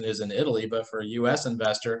situation is in Italy, but for a U.S.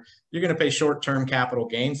 investor, you're going to pay short-term capital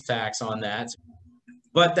gains tax on that.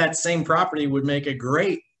 But that same property would make a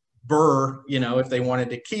great BRRRR, if they wanted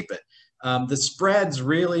to keep it. The spreads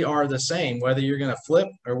really are the same, whether you're going to flip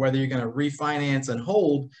or whether you're going to refinance and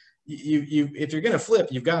hold. If you're going to flip,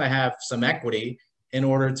 you've got to have some equity in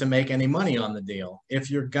order to make any money on the deal.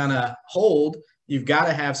 If you're going to hold, you've got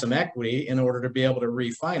to have some equity in order to be able to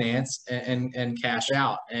refinance and cash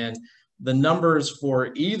out. And the numbers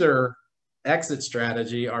for either exit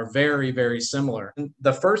strategy are very, very similar.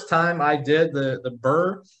 The first time I did the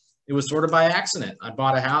BRRRR, it was sort of by accident. I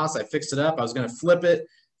bought a house, I fixed it up, I was going to flip it.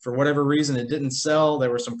 For whatever reason, it didn't sell. There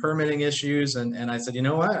were some permitting issues. And I said, you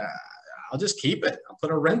know what? I'll just keep it. I'll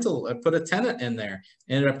put a tenant in there.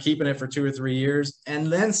 Ended up keeping it for 2 or 3 years and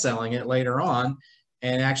then selling it later on,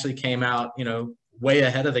 and actually came out, way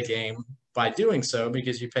ahead of the game by doing so,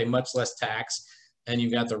 because you pay much less tax and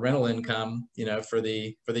you've got the rental income, for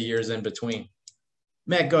the years in between.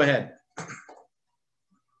 Meg, go ahead.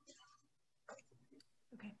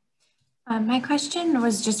 My question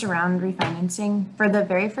was just around refinancing. For the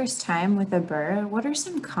very first time with a BRRRR, what are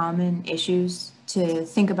some common issues to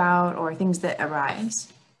think about or things that arise?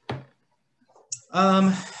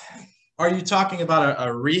 Are you talking about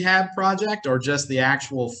a rehab project or just the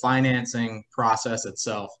actual financing process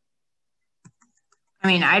itself? I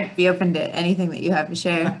mean, I'd be open to anything that you have to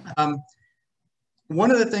share.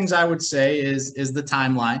 One of the things I would say is the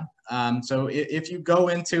timeline. So if you go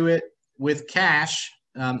into it with cash,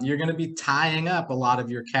 you're going to be tying up a lot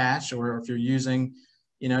of your cash, or if you're using,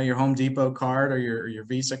 your Home Depot card or your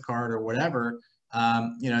Visa card or whatever,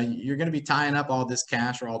 you're going to be tying up all this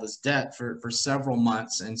cash or all this debt for several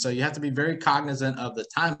months. And so you have to be very cognizant of the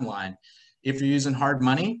timeline. If you're using hard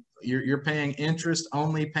money, you're paying interest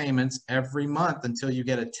only payments every month until you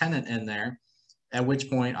get a tenant in there, at which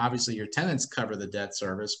point, obviously, your tenants cover the debt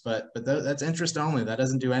service, but that's interest only. That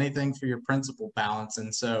doesn't do anything for your principal balance.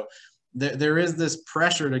 And so there is this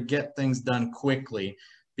pressure to get things done quickly,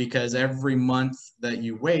 because every month that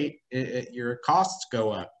you wait, your costs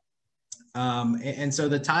go up. And so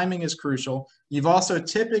the timing is crucial. You've also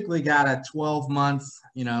typically got a 12-month,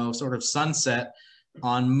 sort of sunset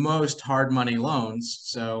on most hard money loans.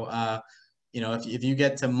 So, if you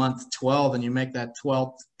get to month 12 and you make that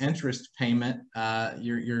 12th interest payment,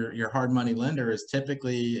 your hard money lender is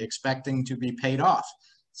typically expecting to be paid off.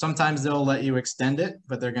 Sometimes they'll let you extend it,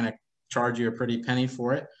 but they're going to charge you a pretty penny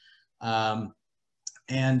for it. So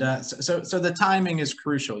the timing is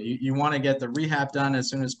crucial. You want to get the rehab done as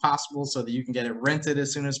soon as possible so that you can get it rented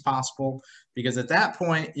as soon as possible, because at that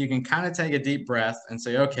point you can kind of take a deep breath and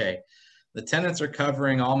say, okay, the tenants are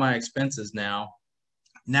covering all my expenses now.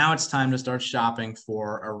 Now it's time to start shopping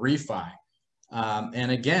for a refi.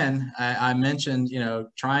 And again, I mentioned,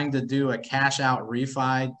 trying to do a cash out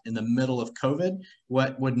refi in the middle of COVID,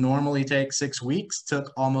 what would normally take 6 weeks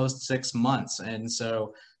took almost 6 months. And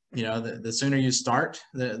so, the sooner you start,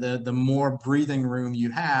 the more breathing room you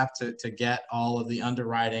have to get all of the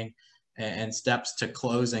underwriting and steps to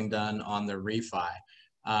closing done on the refi.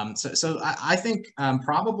 So I think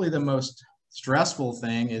probably the most stressful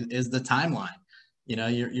thing is the timeline. You know,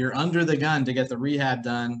 you're under the gun to get the rehab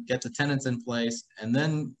done, get the tenants in place, and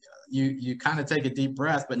then you kind of take a deep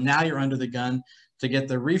breath, but now you're under the gun to get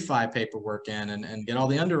the refi paperwork in and get all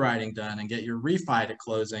the underwriting done and get your refi to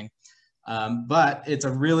closing. But it's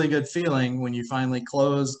a really good feeling when you finally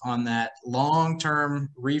close on that long-term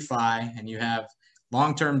refi and you have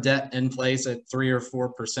long-term debt in place at 3 or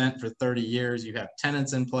 4% for 30 years. You have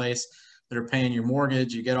tenants in place that are paying your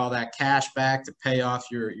mortgage. You get all that cash back to pay off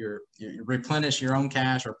your replenish your own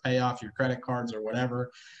cash or pay off your credit cards or whatever.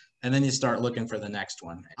 And then you start looking for the next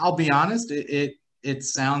one. I'll be honest, it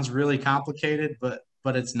sounds really complicated, but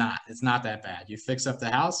it's not. It's not that bad. You fix up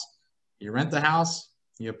the house, you rent the house,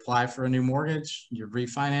 you apply for a new mortgage, you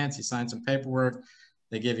refinance, you sign some paperwork,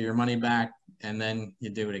 they give you your money back, and then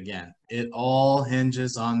you do it again. It all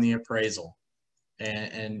hinges on the appraisal.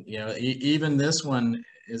 And you know, even this one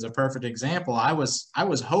is a perfect example. I was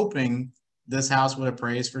hoping this house would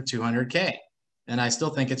appraise for $200K, and I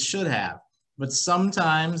still think it should have. But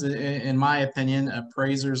sometimes, in my opinion,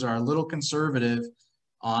 appraisers are a little conservative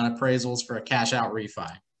on appraisals for a cash out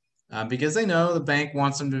refi because they know the bank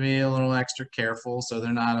wants them to be a little extra careful so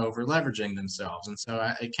they're not over leveraging themselves. And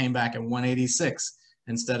so it came back at 186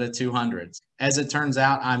 instead of 200. As it turns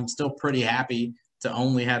out, I'm still pretty happy to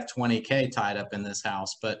only have 20K tied up in this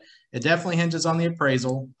house, but it definitely hinges on the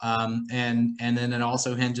appraisal. And then it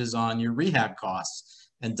also hinges on your rehab costs.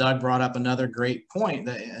 And Doug brought up another great point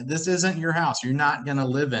that this isn't your house. You're not going to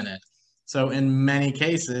live in it. So in many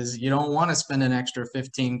cases, you don't want to spend an extra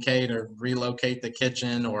 15K to relocate the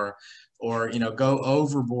kitchen or you know, go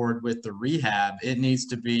overboard with the rehab. It needs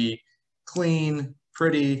to be clean,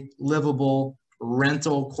 pretty, livable,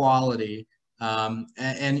 rental quality.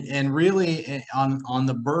 And really on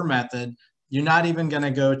the BRRRR method, you're not even going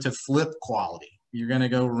to go to flip quality. You're going to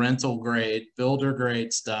go rental grade, builder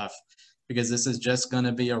grade stuff, because this is just going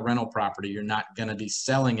to be a rental property. You're not going to be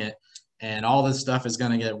selling it. And all this stuff is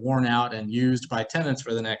going to get worn out and used by tenants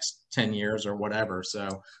for the next 10 years or whatever.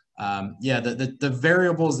 So yeah, the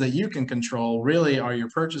variables that you can control really are your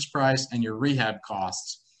purchase price and your rehab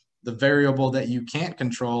costs. The variable that you can't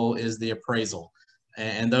control is the appraisal.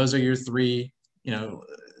 And those are your three, you know,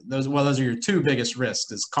 those are your two biggest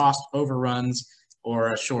risks, is cost overruns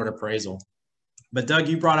or a short appraisal. But Doug,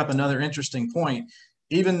 you brought up another interesting point.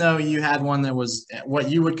 Even though you had one that was what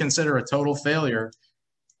you would consider a total failure,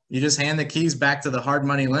 you just hand the keys back to the hard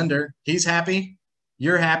money lender. He's happy.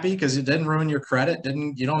 You're happy because it didn't ruin your credit.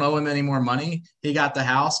 You don't owe him any more money. He got the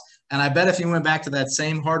house. And I bet if you went back to that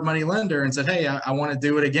same hard money lender and said, hey, I want to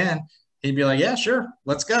do it again, he'd be like, yeah, sure,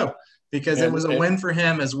 let's go. Because it was a win for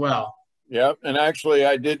him as well. Yep. And actually,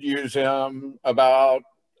 I did use him about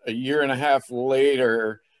a year and a half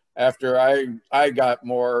later after I got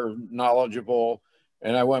more knowledgeable.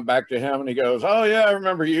 And I went back to him and he goes, oh, yeah, I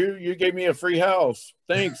remember you. You gave me a free house.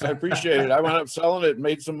 Thanks. I appreciate it. I went up selling it and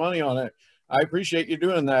made some money on it. I appreciate you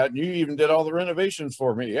doing that. And you even did all the renovations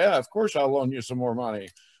for me. Yeah, of course, I'll loan you some more money.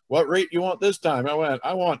 What rate you want this time? I went,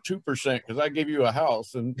 I want 2% because I gave you a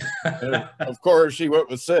house. And of course, he went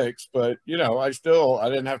with 6. But, you know, I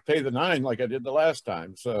didn't have to pay the 9 like I did the last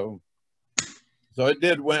time. So it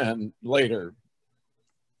did win later.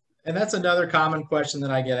 And that's another common question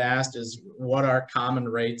that I get asked is, what are common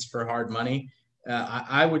rates for hard money?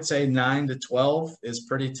 I would say 9 to 12 is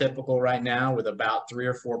pretty typical right now, with about 3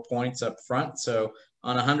 or 4 points up front. So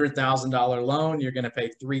on a $100,000 loan, you're going to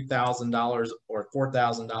pay $3,000 or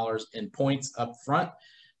 $4,000 in points up front.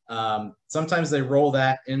 Sometimes they roll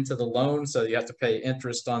that into the loan, so you have to pay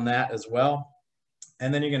interest on that as well.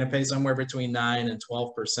 And then you're going to pay somewhere between 9 and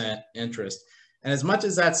 12% interest. And as much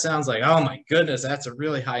as that sounds like, oh my goodness, that's a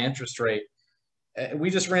really high interest rate, we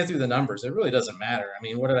just ran through the numbers. It really doesn't matter. I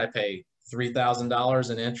mean, what did I pay? $3,000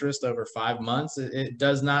 in interest over 5 months. It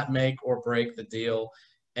does not make or break the deal.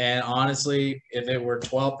 And honestly, if it were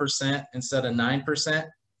 12% instead of 9%,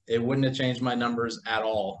 it wouldn't have changed my numbers at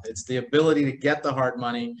all. It's the ability to get the hard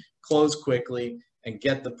money, close quickly, and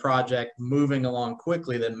get the project moving along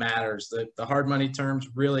quickly that matters. The hard money terms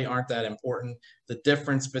really aren't that important. The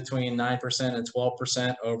difference between 9% and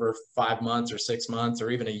 12% over 5 months or 6 months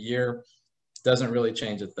or even a year doesn't really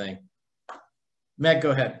change a thing. Meg,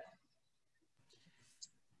 go ahead.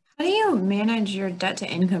 How do you manage your debt to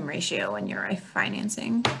income ratio when you're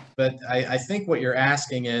refinancing? But I think what you're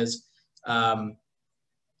asking is,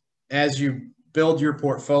 as you build your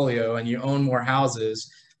portfolio and you own more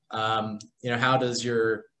houses, you know, how does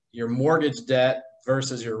your mortgage debt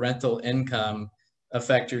versus your rental income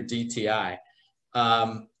affect your DTI?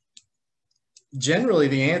 generally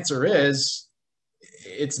the answer is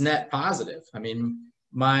it's net positive. I mean,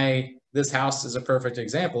 this house is a perfect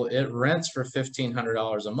example. It rents for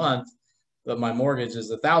 $1,500 a month, but my mortgage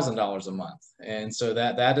is $1,000 a month. And so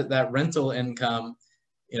that rental income,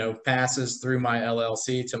 passes through my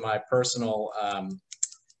LLC to my personal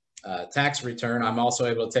tax return. I'm also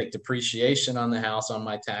able to take depreciation on the house on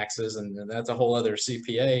my taxes, and that's a whole other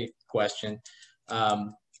CPA question.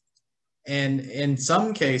 And in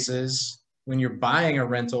some cases, when you're buying a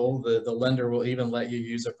rental, the lender will even let you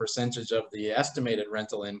use a percentage of the estimated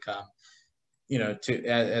rental income,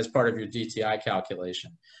 as part of your DTI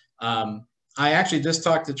calculation. I actually just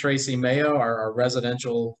talked to Tracy Mayo, our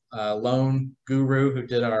residential loan guru, who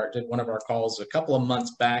did one of our calls a couple of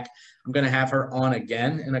months back. I'm going to have her on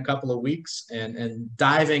again in a couple of weeks, and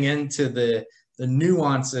diving into the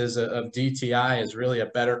nuances of DTI is really a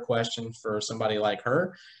better question for somebody like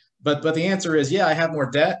her. But the answer is, yeah, I have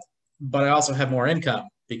more debt, but I also have more income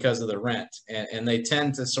because of the rent, and they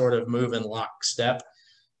tend to sort of move in lockstep.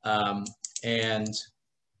 And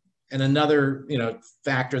another,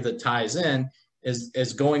 factor that ties in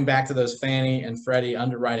is going back to those Fannie and Freddie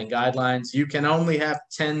underwriting guidelines. You can only have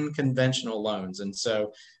 10 conventional loans. And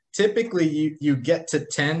so typically you get to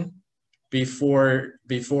 10 before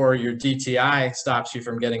your DTI stops you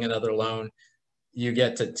from getting another loan. You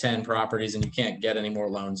get to 10 properties and you can't get any more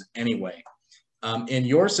loans anyway. In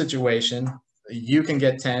your situation, you can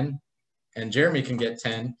get 10 and Jeremy can get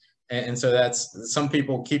 10. And so some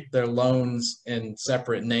people keep their loans in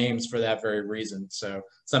separate names for that very reason. So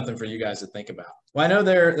something for you guys to think about. Well, I know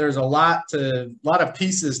there's a lot of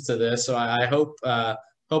pieces to this. So I hope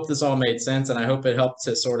this all made sense, and I hope it helped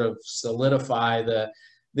to sort of solidify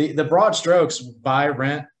the broad strokes: buy,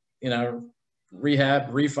 rent, rehab,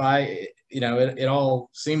 refi. It all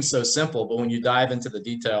seems so simple, but when you dive into the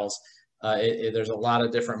details, there's a lot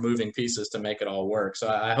of different moving pieces to make it all work. So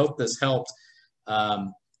I hope this helped.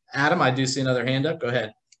 Adam, I do see another hand up. Go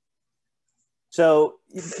ahead. So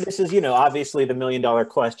this is, obviously the $1 million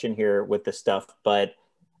question here with this stuff, but,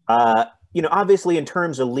 obviously in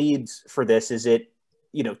terms of leads for this, is it,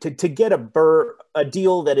 to get a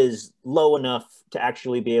deal that is low enough to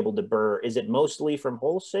actually be able to BRRRR, is it mostly from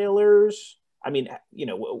wholesalers? I mean,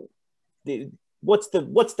 what's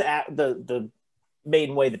the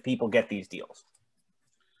main way that people get these deals?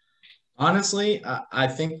 Honestly, I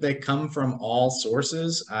think they come from all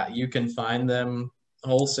sources. You can find them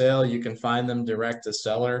wholesale. You can find them direct to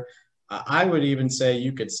seller. I would even say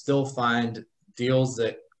you could still find deals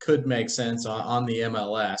that could make sense on the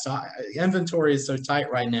MLS. Inventory is so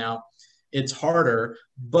tight right now, it's harder,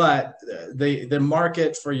 but the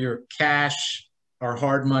market for your cash or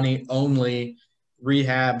hard money only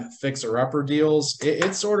rehab fixer-upper deals,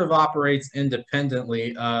 it sort of operates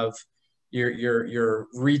independently of your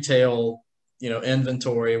retail,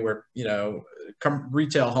 inventory where,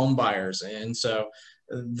 retail home buyers. And so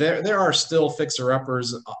there are still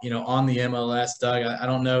fixer-uppers, on the MLS. Doug, I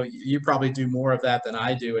don't know, you probably do more of that than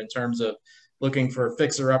I do in terms of looking for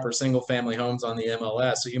fixer-upper single-family homes on the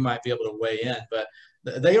MLS. So you might be able to weigh in, but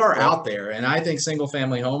they are out there. And I think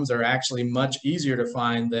single-family homes are actually much easier to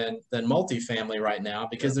find than multifamily right now,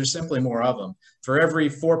 because there's simply more of them. For every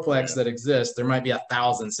fourplex that exists, there might be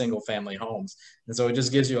 1,000 single-family homes. And so it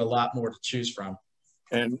just gives you a lot more to choose from.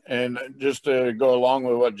 And just to go along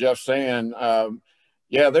with what Jeff's saying,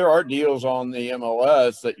 yeah, there are deals on the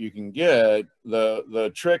MLS that you can get.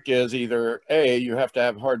 The trick is either A, you have to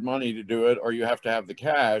have hard money to do it, or you have to have the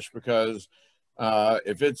cash, because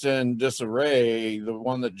if it's in disarray, the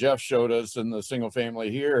one that Jeff showed us in the single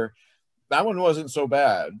family here, that one wasn't so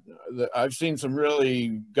bad. I've seen some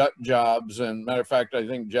really gut jobs, and matter of fact, I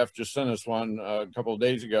think Jeff just sent us one a couple of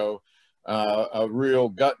days ago, a real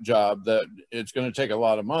gut job that it's going to take a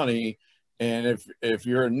lot of money. And if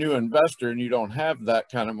you're a new investor and you don't have that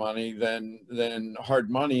kind of money, then hard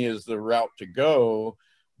money is the route to go.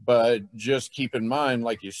 But just keep in mind,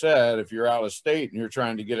 like you said, if you're out of state and you're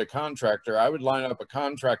trying to get a contractor, I would line up a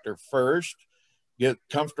contractor first, get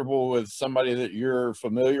comfortable with somebody that you're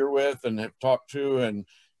familiar with and have talked to,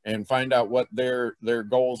 and find out what their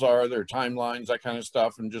goals are, their timelines, that kind of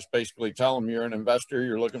stuff, and just basically tell them you're an investor,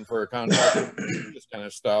 you're looking for a contractor, this kind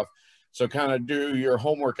of stuff. So kind of do your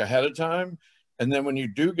homework ahead of time. And then when you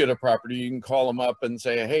do get a property, you can call them up and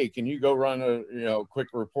say, hey, can you go run a quick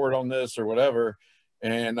report on this or whatever,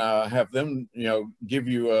 and have them give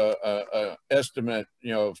you a estimate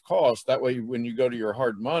of cost. That way when you go to your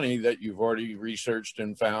hard money that you've already researched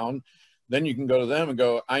and found, then you can go to them and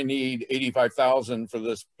go, I need $85,000 for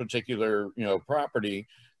this particular property.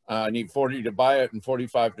 I need 40 to buy it and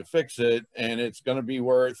 45 to fix it, and it's going to be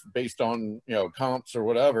worth, based on comps or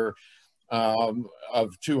whatever,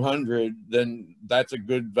 of 200, then that's a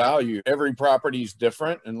good value. Every property is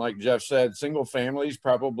different. And like Jeff said, single family is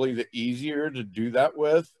probably the easier to do that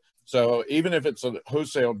with. So even if it's a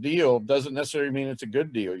wholesale deal, doesn't necessarily mean it's a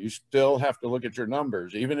good deal. You still have to look at your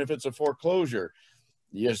numbers. Even if it's a foreclosure,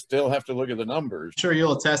 you still have to look at the numbers. Sure,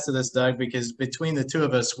 you'll attest to this, Doug, because between the two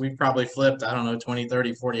of us, we've probably flipped, I don't know, 20,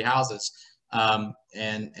 30, 40 houses.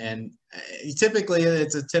 And typically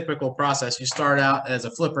it's a typical process. You start out as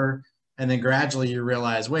a flipper, and then gradually you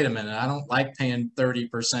realize, wait a minute, I don't like paying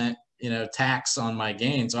 30%, tax on my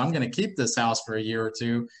gain. So I'm going to keep this house for a year or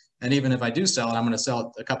two. And even if I do sell it, I'm going to sell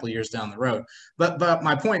it a couple of years down the road. But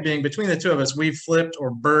my point being, between the two of us, we've flipped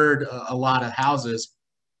or BRRRR'd a lot of houses.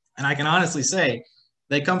 And I can honestly say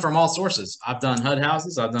they come from all sources. I've done HUD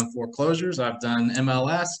houses. I've done foreclosures. I've done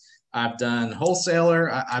MLS. I've done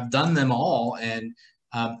wholesaler. I've done them all. And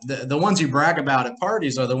the ones you brag about at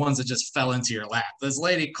parties are the ones that just fell into your lap. This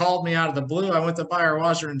lady called me out of the blue. I went to buy her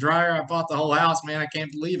washer and dryer. I bought the whole house, man. I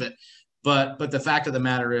can't believe it. But the fact of the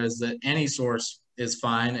matter is that any source is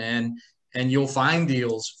fine, and you'll find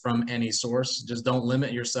deals from any source. Just don't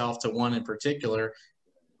limit yourself to one in particular.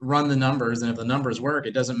 Run the numbers, and if the numbers work,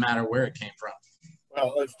 it doesn't matter where it came from.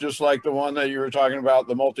 Well, it's just like the one that you were talking about,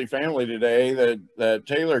 the multifamily today that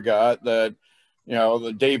Taylor got, that,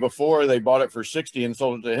 the day before they bought it for 60 and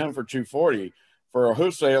sold it to him for 240. For a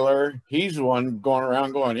wholesaler, he's the one going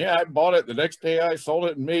around going, yeah, I bought it. The next day I sold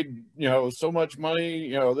it and made, so much money.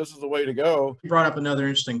 This is the way to go. You brought up another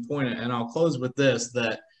interesting point, and I'll close with this,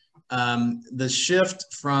 that the shift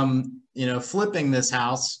from, flipping this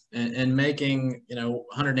house and making,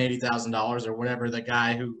 $180,000 or whatever, the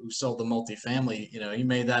guy who sold the multifamily, he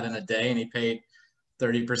made that in a day, and he paid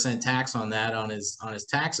 30% tax on that on his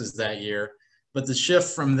taxes that year. But the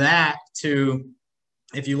shift from that to,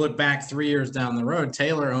 if you look back 3 years down the road,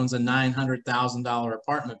 Taylor owns a $900,000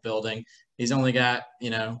 apartment building. He's only got,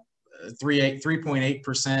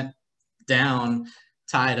 3.8% down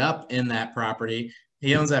tied up in that property.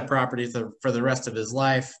 He owns that property for the rest of his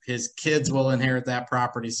life. His kids will inherit that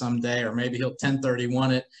property someday, or maybe he'll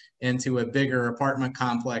 1031 it into a bigger apartment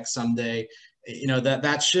complex someday.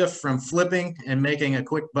 That shift from flipping and making a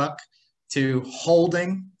quick buck to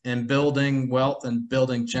holding and building wealth and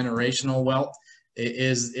building generational wealth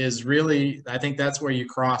is really, I think that's where you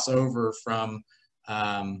cross over from,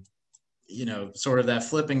 sort of that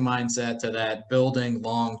flipping mindset to that building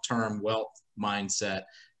long-term wealth mindset.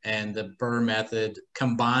 And the BRRRR method,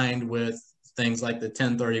 combined with things like the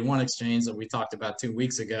 1031 exchange that we talked about 2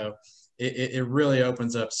 weeks ago, it really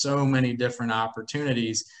opens up so many different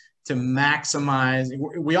opportunities to maximize.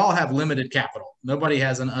 We all have limited capital. Nobody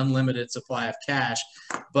has an unlimited supply of cash,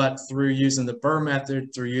 but through using the BRRRR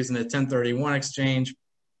method, through using the 1031 exchange,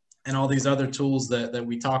 and all these other tools that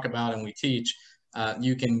we talk about and we teach,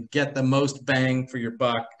 you can get the most bang for your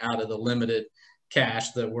buck out of the limited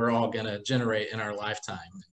cash that we're all going to generate in our lifetime.